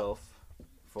myself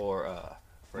for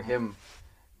him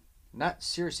not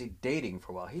seriously dating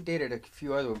for a while. He dated a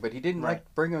few other women, but he didn't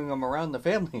like bringing them around the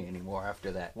family anymore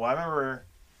after that. Well, I remember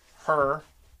her.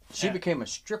 She became a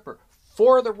stripper.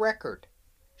 For the record,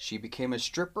 she became a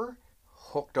stripper,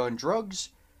 hooked on drugs,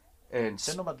 and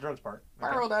didn't know about the drugs part.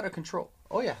 Spiraled out of control.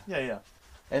 Oh yeah. Yeah.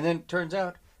 And then it turns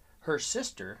out her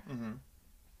sister,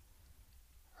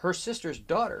 her sister's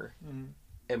daughter,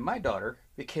 and my daughter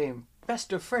became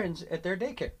best of friends at their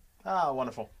daycare. Ah,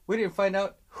 wonderful. We didn't find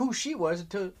out who she was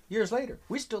until years later.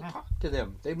 We still talk to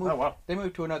them. They moved. Oh, wow. They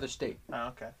moved to another state. Oh,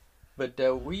 okay. But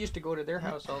we used to go to their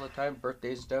house all the time,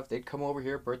 birthdays and stuff. They'd come over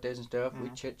here, birthdays and stuff.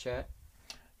 We'd chit chat.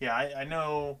 Yeah, I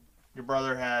know your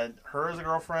brother had her as a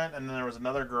girlfriend, and then there was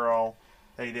another girl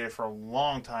that he dated for a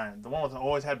long time. The one with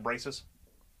always had braces.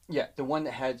 Yeah, the one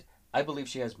that had, I believe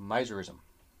she has miserism.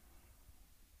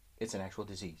 It's an actual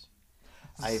disease.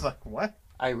 It's like, what?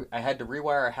 I had to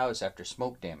rewire a house after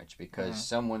smoke damage because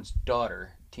someone's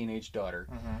daughter, teenage daughter,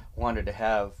 wanted to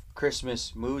have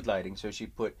Christmas mood lighting, so she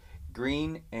put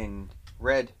green and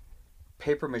red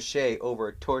paper mache over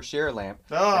a torchère lamp,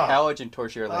 a halogen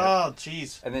torchère lamp. Oh,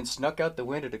 jeez. And then snuck out the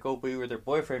window to go be with her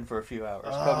boyfriend for a few hours.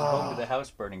 Comes home to the house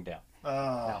burning down.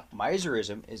 Now,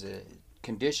 miserism is a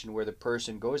condition where the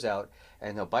person goes out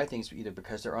and they'll buy things either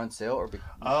because they're on sale or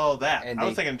that. And I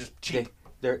was thinking just cheap.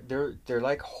 They're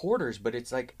like hoarders, but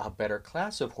it's like a better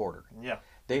class of hoarder. Yeah.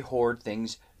 They hoard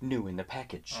things new in the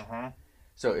package.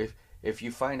 So if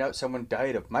you find out someone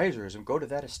died of miserism, go to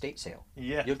that estate sale.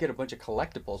 Yeah. You'll get a bunch of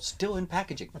collectibles still in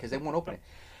packaging because they won't open it.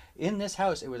 In this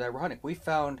house, it was ironic. We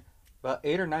found about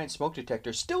 8 or 9 smoke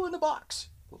detectors still in the box,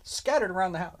 scattered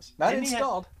around the house, not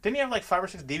installed. Didn't you have like 5 or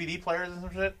 6 DVD players and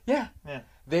some shit? Yeah. Yeah.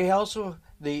 They also,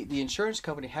 the insurance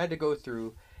company had to go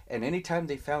through, and anytime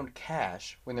they found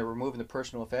cash, when they were removing the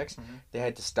personal effects, they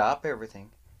had to stop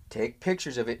everything, take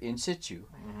pictures of it in situ,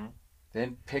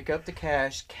 then pick up the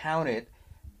cash, count it,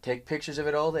 take pictures of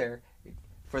it all there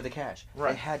for the cash.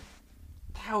 Right. They had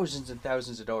thousands and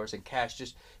thousands of dollars in cash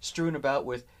just strewn about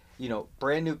with,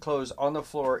 brand new clothes on the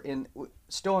floor,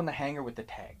 still on the hanger with the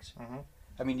tags.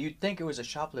 I mean, you'd think it was a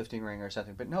shoplifting ring or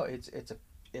something, but no, it's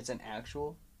an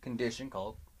actual condition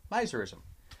called miserism.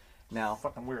 Now,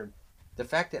 fucking weird. The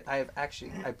fact that I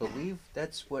believe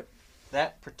that's what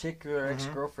that particular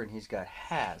ex-girlfriend he's got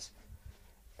has,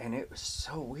 and it was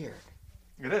so weird.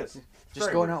 It is.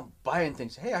 Just going out and buying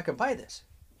things. Hey, I can buy this.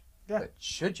 Yeah. But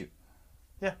should you?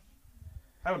 Yeah.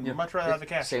 I would much rather have the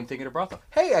cash. Same thing in a brothel.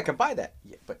 Hey, I can buy that.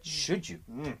 Yeah, but should you?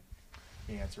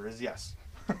 The answer is yes.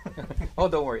 Oh,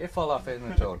 don't worry. It fall off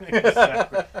in its own.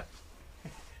 Exactly.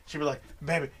 She'd be like,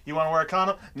 baby, you want to wear a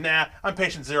condom? Nah, I'm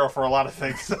patient zero for a lot of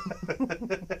things.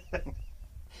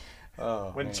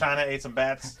 When China ate some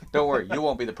bats. Don't worry, you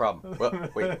won't be the problem. Well,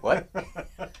 wait, what?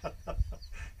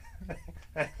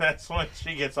 And that's when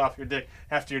she gets off your dick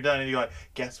after you're done, and you're like,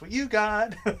 guess what you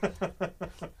got?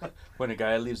 When a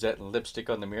guy leaves that lipstick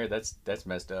on the mirror, that's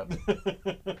messed up.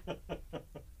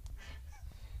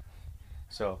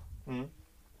 So.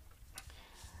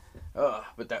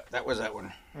 But that was that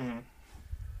one.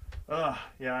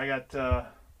 Yeah, I got,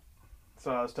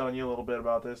 so I was telling you a little bit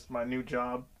about this. My new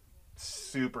job,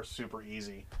 super, super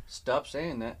easy. Stop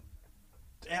saying that.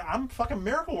 Yeah, I'm a fucking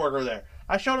miracle worker there.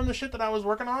 I showed them the shit that I was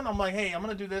working on. I'm like, hey, I'm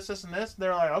going to do this, this, and this.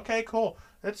 They're like, okay, cool.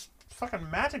 It's fucking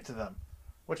magic to them.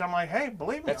 Which I'm like, hey,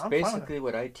 believe me, That's I'm basically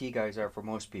what IT guys are for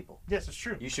most people. Yes, it's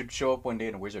true. You should show up one day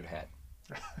in a wizard hat.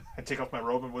 I take off my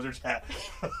robe and wizard's hat.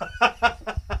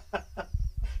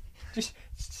 Just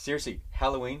seriously,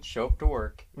 Halloween, show up to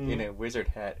work in a wizard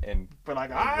hat and but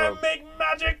like, I make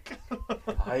magic.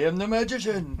 I am the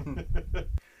magician.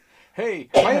 Hey,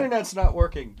 my internet's not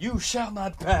working. You shall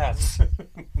not pass.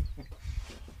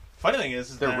 Funny thing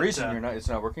is the reason it's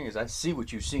not working is I see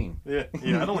what you've seen. Yeah,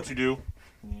 I know what you do.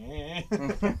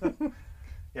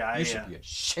 Yeah, you should be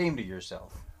ashamed of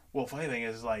yourself. Well, funny thing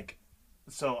is, like,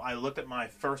 so I looked at my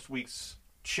first week's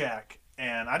check,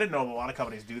 and I didn't know a lot of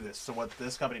companies do this. So what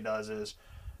this company does is,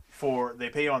 they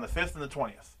pay you on the 5th and the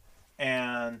 20th,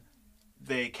 and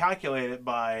they calculate it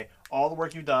by all the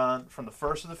work you've done from the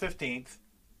 1st to the 15th,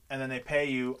 and then they pay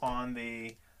you on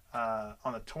the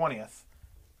 20th,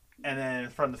 and then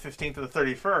from the 15th to the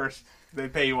 31st, they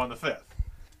pay you on the 5th.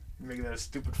 Making that a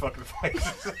stupid fucking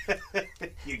face.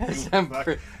 I'm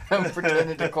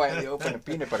pretending to quietly open a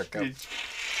peanut butter cup.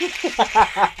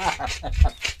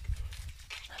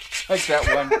 Like that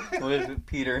one with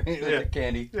Peter with the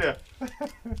candy. Yeah.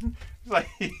 It's like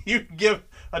you give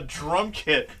a drum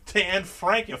kit to Anne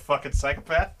Frank, you fucking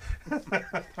psychopath.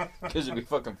 Because it'd be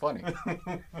fucking funny.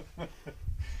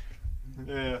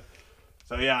 Yeah.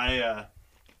 So yeah,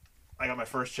 I got my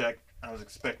first check. I was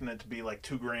expecting it to be like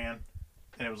 $2,000.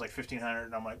 And it was like $1,500,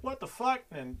 and I'm like, what the fuck?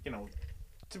 And,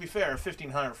 to be fair,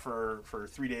 $1,500 for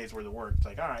 3 days worth of work, it's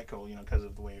like, all right, cool, because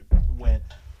of the way it went.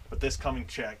 But this coming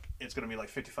check, it's going to be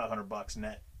like $5,500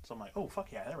 net. So I'm like, oh,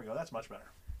 fuck yeah, there we go. That's much better.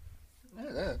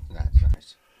 Yeah,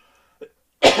 that's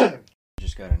nice.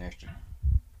 Just got an extra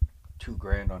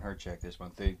 $2,000 on her check this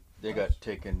month. They got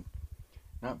taken,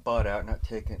 not bought out, not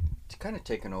taken, kind of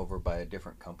taken over by a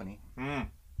different company.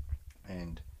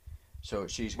 And so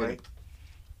she's going Wait.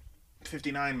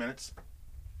 59 minutes.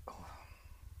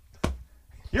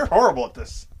 You're horrible at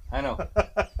this. I know.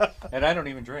 And I don't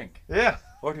even drink Yeah.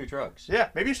 or do drugs. Yeah.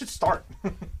 Maybe you should start.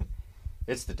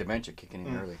 It's the dementia kicking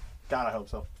in early. God, I hope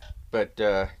so. But,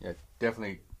 yeah,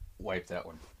 definitely wipe that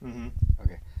one. Mm-hmm.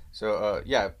 Okay. So,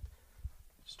 yeah,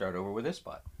 start over with this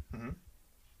spot. Mm-hmm.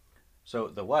 So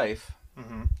the wife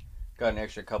Mm-hmm. got an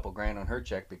extra couple grand on her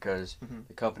check because Mhm.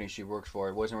 the company she works for,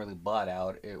 it wasn't really bought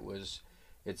out.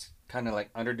 It's kind of like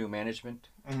underdue management.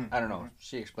 Mm-hmm. I don't know.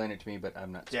 She explained it to me, but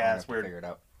I'm not smart Yeah, enough it's to weird. figure it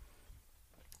out.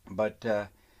 But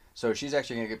so she's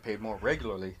actually gonna get paid more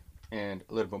regularly and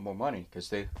a little bit more money because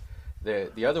the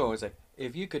other one was like,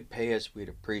 if you could pay us, we'd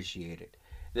appreciate it.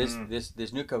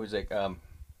 This new company's like,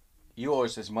 you owe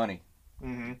us this money,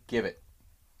 Mm-hmm. give it.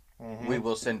 Mm-hmm. We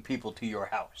will send people to your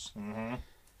house, Mm-hmm.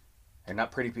 and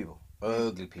not pretty people,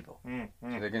 ugly people.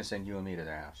 Mm-hmm. So they're gonna send you and me to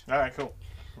their house. All right, cool.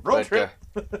 Road But,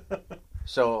 trip.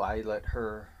 So I let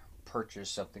her purchase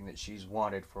something that she's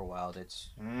wanted for a while. That's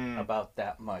Mm. about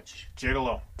that much.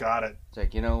 Gigolo. Got it. It's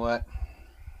like, you know what?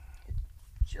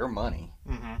 It's your money.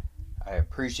 Mm-hmm. I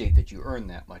appreciate that you earn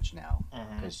that much now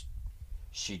Mm-hmm. because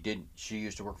she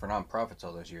used to work for nonprofits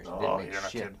all those years and Oh, didn't you're make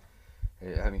not shit.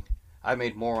 kidding. I mean, I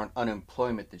made more on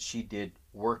unemployment than she did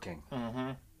working.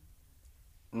 Mm-hmm.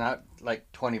 Not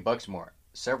like $20 more,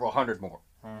 several hundred more.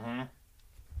 Mm-hmm.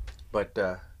 But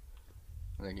I'm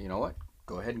like, you know what?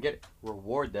 Go ahead and get it.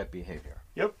 Reward that behavior.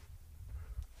 Yep.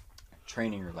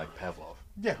 Training her like Pavlov.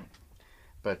 Yeah.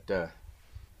 But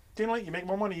Like, you make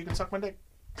more money, you can suck my dick.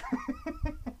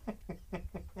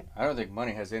 I don't think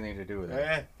money has anything to do with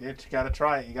it. You gotta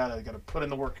try it. You gotta put in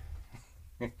the work.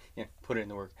 Yeah, put it in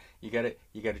the work. You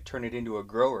gotta turn it into a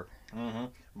grower. Mm-hmm.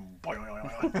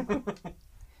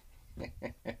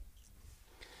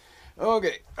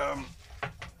 Okay. All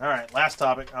right, last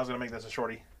topic. I was gonna make this a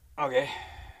shorty Okay.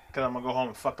 because I'm gonna go home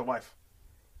and fuck the wife.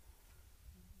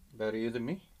 Better you than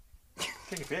me.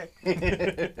 Take a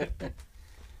pick.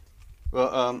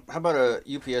 Well, how about a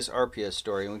UPS RPS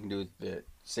story, and we can do the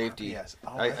safety. Yes.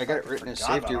 Oh, I got it written as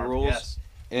safety about rules, RPS.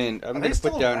 and I'm Are going they to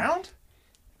still put down around?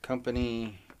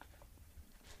 company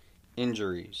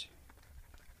injuries.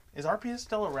 Is RPS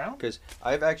still around? Because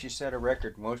I've actually set a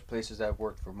record most places I've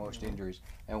worked for most injuries,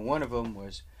 and one of them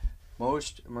was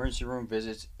most emergency room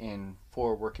visits in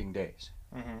 4 working days,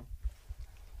 Mm-hmm.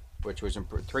 which was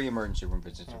 3 emergency room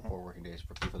visits in 4 working days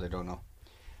for people that don't know.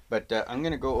 But I'm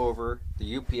going to go over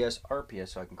the UPS RPS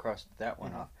so I can cross that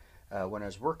one off. When I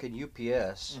was working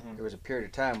UPS, there was a period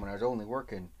of time when I was only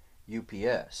working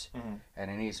UPS,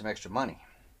 and I needed some extra money.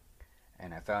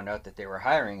 And I found out that they were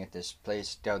hiring at this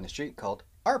place down the street called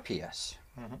RPS.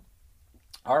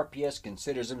 RPS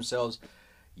considers themselves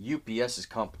UPS's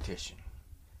competition.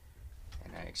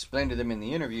 And I explained to them in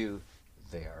the interview,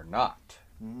 they are not.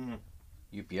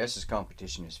 UPS's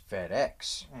competition is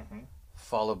FedEx,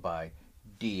 followed by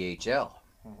DHL.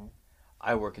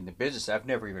 I work in the business. I've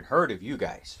never even heard of you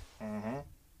guys.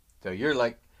 So you're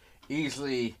like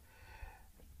easily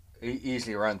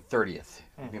around 30th,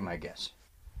 would be my guess.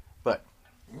 But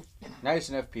nice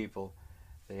enough people.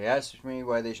 They asked me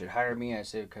why they should hire me. I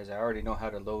said, because I already know how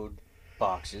to load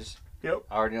boxes. Yep.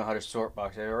 I already know how to sort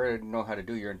boxes. I already know how to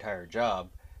do your entire job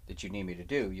that you need me to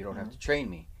do. You don't have to train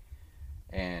me.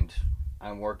 And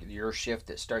I'm working, your shift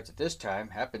that starts at this time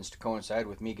happens to coincide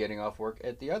with me getting off work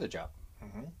at the other job.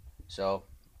 So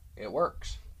it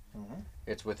works.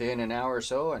 It's within an hour or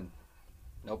so, and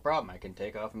no problem. I can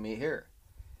take off and meet here.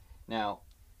 Now,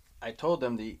 I told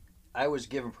them I was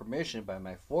given permission by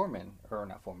my foreman, or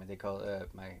not foreman, they call it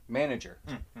my manager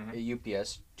at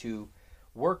UPS to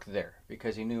work there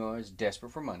because he knew I was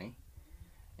desperate for money.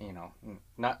 You know,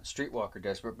 not streetwalker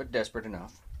desperate, but desperate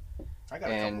enough. I got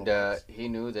And he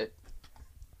knew that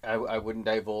I wouldn't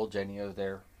divulge any of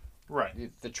their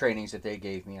the trainings that they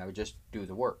gave me. I would just do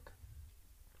the work.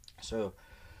 So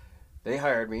they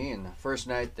hired me, and the first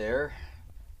night there,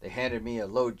 they handed me a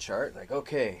load chart. Like,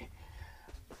 okay,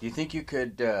 do you think you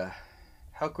could?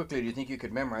 How quickly do you think you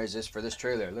could memorize this for this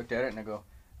trailer? I looked at it and I go,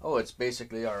 oh, it's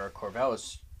basically our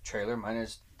Corvallis trailer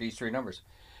minus these 3 numbers.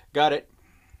 Got it.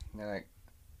 And they're like,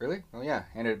 really? Oh yeah.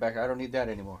 Handed it back. I don't need that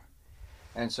anymore.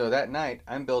 And so that night,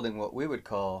 I'm building what we would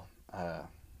call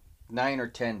 9 or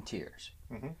 10 tiers.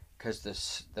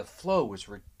 Because the flow was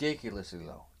ridiculously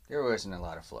low. There wasn't a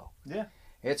lot of flow. Yeah.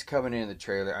 It's coming in the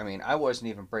trailer. I mean, I wasn't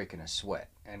even breaking a sweat.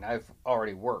 And I've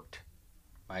already worked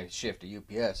my shift at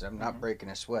UPS. I'm not breaking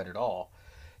a sweat at all.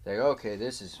 They go, okay,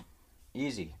 this is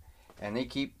easy. And they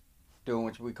keep doing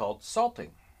what we called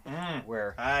salting.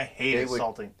 Where I hated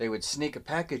salting. They would sneak a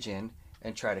package in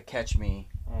and try to catch me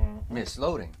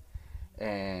misloading.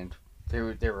 And they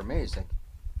were amazed. Like,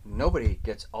 nobody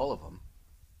gets all of them.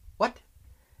 What?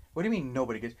 What do you mean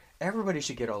nobody gets? Everybody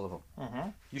should get all of them. Mm-hmm.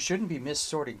 You shouldn't be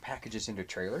missorting packages into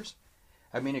trailers.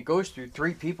 I mean, it goes through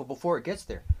 3 people before it gets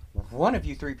there. One of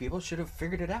you 3 people should have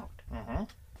figured it out, Mm-hmm.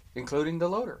 including the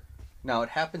loader. Now, it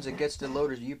happens it gets to the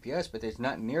loaders UPS, but there's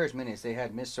not near as many as they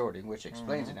had missorting, which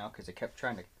explains it now because they kept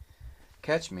trying to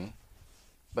catch me.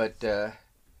 But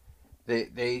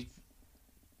they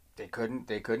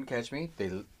couldn't catch me.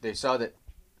 They saw that,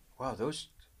 wow,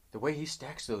 the way he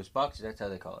stacks those boxes, that's how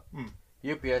they call it.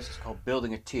 UPS is called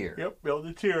building a tier. Yep, build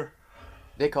a tier.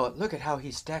 They call it, look at how he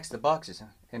stacks the boxes.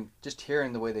 And just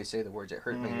hearing the way they say the words, it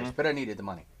hurt my ears. But I needed the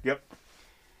money. Yep.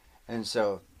 And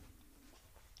so,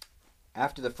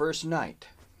 after the first night,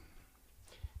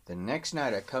 the next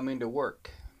night I come into work.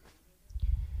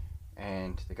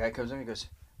 And the guy comes in and goes,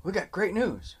 we got great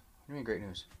news. What do you mean great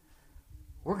news?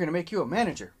 We're going to make you a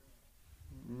manager.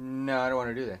 No, I don't want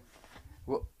to do that.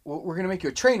 Well, we're going to make you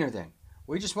a trainer then.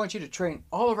 We just want you to train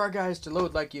all of our guys to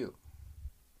load like you.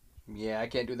 Yeah, I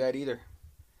can't do that either.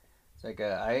 It's like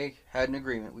I had an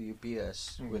agreement with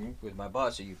UPS, with my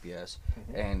boss at UPS,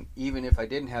 and even if I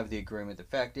didn't have the agreement, the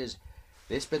fact is,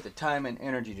 they spent the time and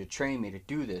energy to train me to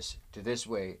do this, to this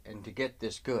way, and to get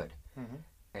this good.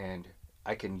 And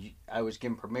I was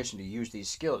given permission to use these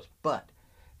skills, but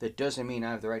that doesn't mean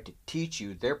I have the right to teach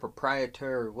you their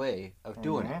proprietary way of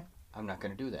doing it. I'm not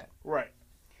going to do that. Right.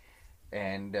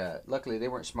 And luckily, they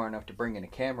weren't smart enough to bring in a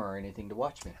camera or anything to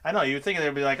watch me. I know. You would think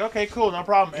they'd be like, okay, cool, no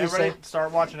problem. Everybody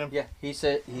start watching him. Yeah, he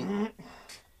said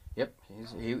Yep,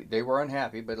 they were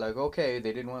unhappy, but like, okay,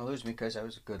 they didn't want to lose me because I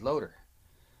was a good loader.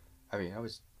 I mean, I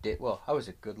was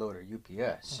a good loader at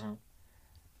UPS,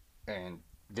 and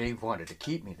they wanted to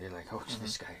keep me. They're like, oh,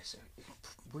 this guy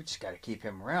we just got to keep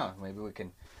him around. Maybe we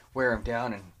can wear him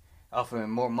down and offer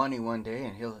him more money one day,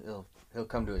 and he'll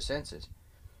come to his senses.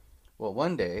 Well,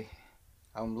 one day,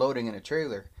 I'm loading in a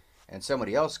trailer, and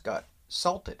somebody else got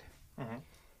salted.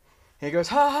 He goes,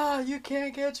 ha ha, you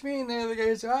can't catch me. And the other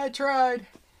guy says, I tried.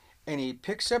 And he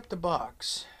picks up the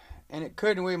box, and it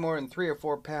couldn't weigh more than 3 or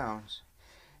 4 pounds.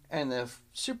 And the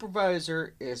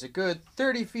supervisor is a good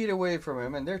 30 feet away from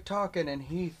him, and they're talking, and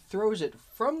he throws it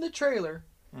from the trailer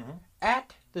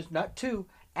at the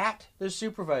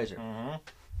supervisor.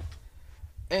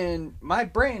 And my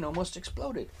brain almost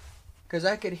exploded, because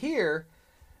I could hear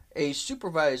a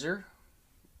supervisor,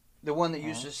 the one that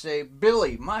used to say,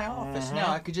 Billy, my office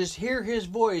now, I could just hear his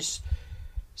voice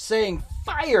saying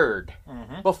fired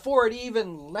before it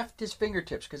even left his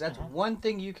fingertips, because that's one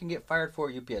thing you can get fired for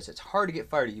at UPS. It's hard to get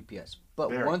fired at UPS, but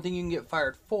one thing you can get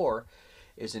fired for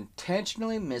is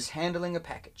intentionally mishandling a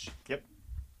package. Yep.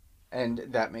 And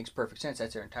that makes perfect sense.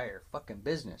 That's their entire fucking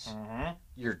business.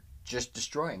 You're just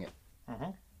destroying it.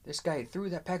 This guy threw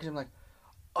that package. I'm like,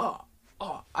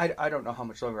 I don't know how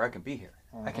much longer I can be here.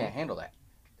 I can't handle that.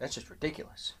 That's just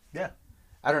ridiculous. Yeah.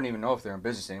 I don't even know if they're in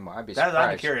business anymore. I'd be surprised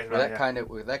I'm curious about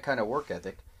with that kind of work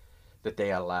ethic that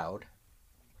they allowed.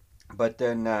 But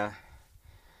then,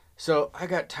 so I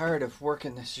got tired of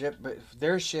working the shift. But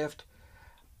their shift,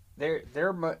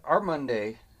 our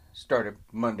Monday started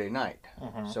Monday night.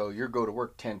 So you go to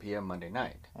work 10 p.m. Monday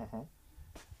night.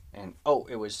 And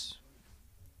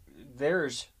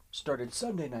theirs started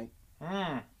Sunday night.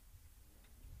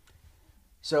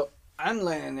 So I'm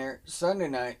laying there Sunday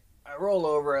night. I roll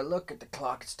over, I look at the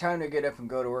clock. It's time to get up and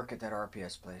go to work at that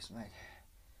RPS place. I'm like,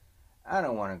 I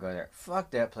don't want to go there. Fuck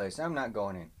that place. I'm not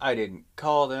going in. I didn't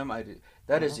call them.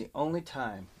 That is the only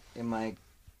time in my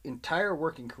entire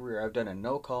working career I've done a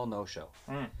no-call, no-show.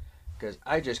 Because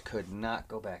I just could not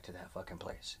go back to that fucking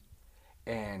place.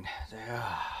 And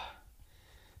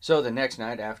so the next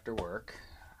night after work,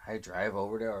 I drive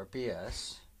over to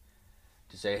RPS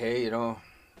to say, hey,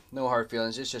 no hard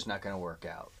feelings. It's just not going to work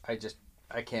out.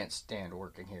 I can't stand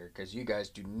working here because you guys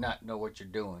do not know what you're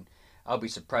doing. I'll be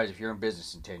surprised if you're in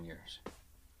business in 10 years.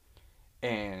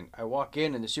 And I walk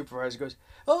in and the supervisor goes,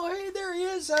 oh, hey, there he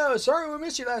is. Sorry we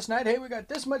missed you last night. Hey, we got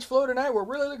this much flow tonight. We're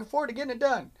really looking forward to getting it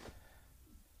done.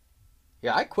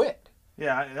 Yeah, I quit.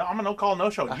 Yeah, I'm a no-call,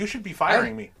 no-show. You should be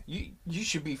firing me. You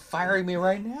should be firing me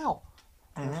right now.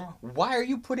 Why are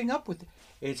you putting up with it?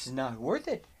 It's not worth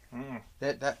it.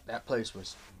 That place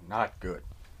was not good.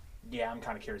 Yeah, I'm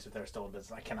kind of curious if they're still in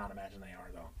business. I cannot imagine they are,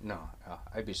 though. No,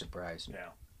 I'd be surprised. Yeah.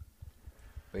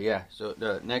 But yeah, so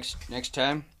the next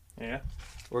time, yeah,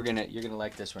 you're gonna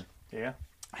like this one. Yeah.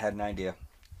 I had an idea.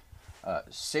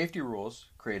 Safety rules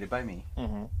created by me.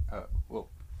 Well,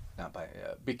 not by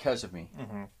because of me.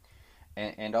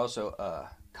 And also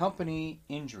company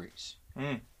injuries.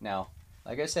 Now,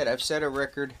 like I said, I've set a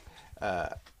record.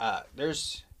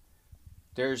 There's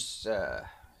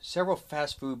several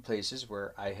fast food places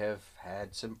where I have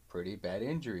had some pretty bad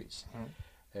injuries.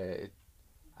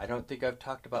 I don't think I've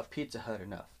talked about Pizza Hut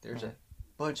enough. There's a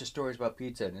bunch of stories about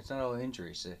Pizza Hut, and it's not all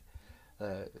injuries.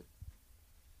 The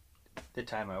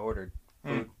time I ordered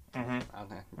food, I'm not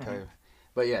gonna tell you.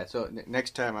 But yeah, so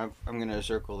next time I'm gonna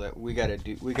circle that. We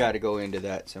gotta go into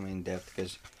that some in depth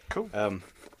because Cool.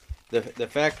 The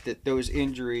fact that those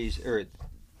injuries or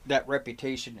that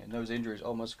reputation and those injuries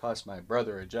almost cost my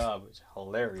brother a job is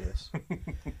hilarious.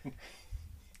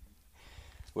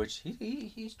 Which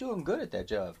he's doing good at that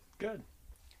job. Good.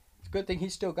 It's a good thing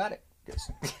he's still got it.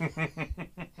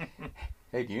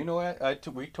 Hey, do you know?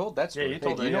 We told that story. Yeah, you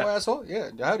told hey, do you know, asshole?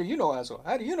 Yeah. How do you know, asshole?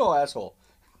 How do you know, asshole?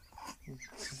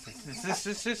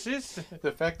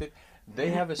 The fact that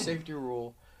they have a safety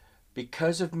rule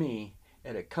because of me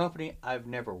at a company I've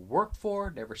never worked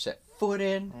for, never set foot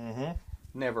in,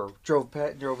 never drove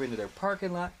into their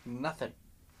parking lot, nothing.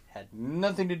 Had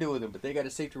nothing to do with them, but they got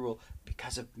a safety rule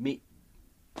because of me.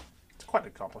 It's quite an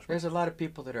accomplishment. There's a lot of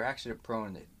people that are accident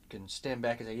prone that can stand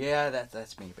back and say, yeah,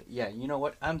 that's me. But yeah, you know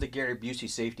what? I'm the Gary Busey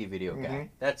safety video guy.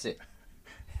 That's it.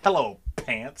 Hello,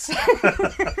 pants.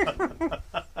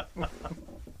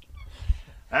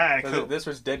 All right, cool. This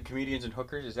was Dead Comedians and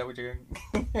Hookers? Is that what you're...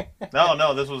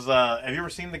 No, this was... have you ever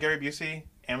seen the Gary Busey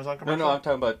Amazon commercial? No, I'm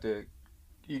talking about the...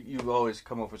 You always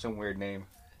come up with some weird name.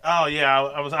 Oh, yeah,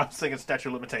 I was thinking Statute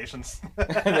of Limitations.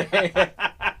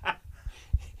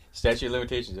 Statute of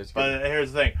Limitations, that's good. But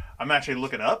here's the thing. I'm actually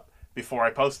looking up before I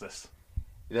post this.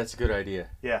 That's a good idea.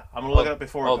 Yeah, I'm going to look it up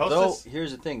before I post this.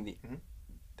 Here's the thing.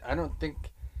 I don't think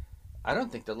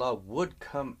the law would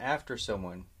come after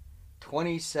someone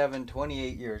 27,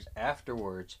 28 years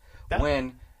afterwards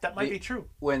That might be true.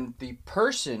 When the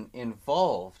person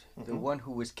involved, the one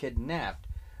who was kidnapped,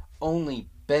 only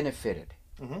benefited.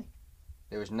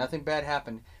 There was nothing bad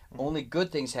happened. Only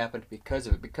good things happened because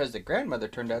of it. Because the grandmother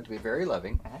turned out to be very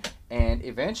loving, and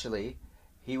eventually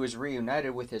he was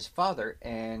reunited with his father,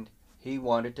 and he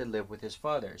wanted to live with his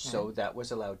father. So that was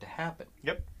allowed to happen.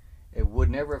 Yep. It would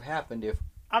never have happened if...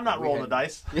 I'm not rolling the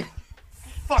dice.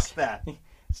 Fuck that.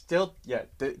 Still, yeah,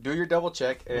 do your double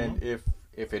check, and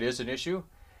if it is an issue,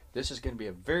 this is going to be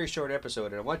a very short episode,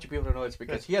 and I want you people to know it's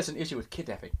because he has an issue with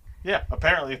kidnapping. Yeah,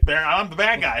 apparently. I'm the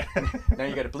bad guy. Now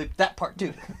you got to bleep that part,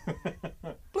 too.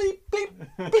 Bleep, bleep,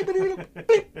 bleep, bleep,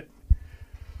 bleep.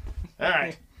 All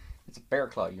right. It's a bear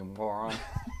claw, you moron.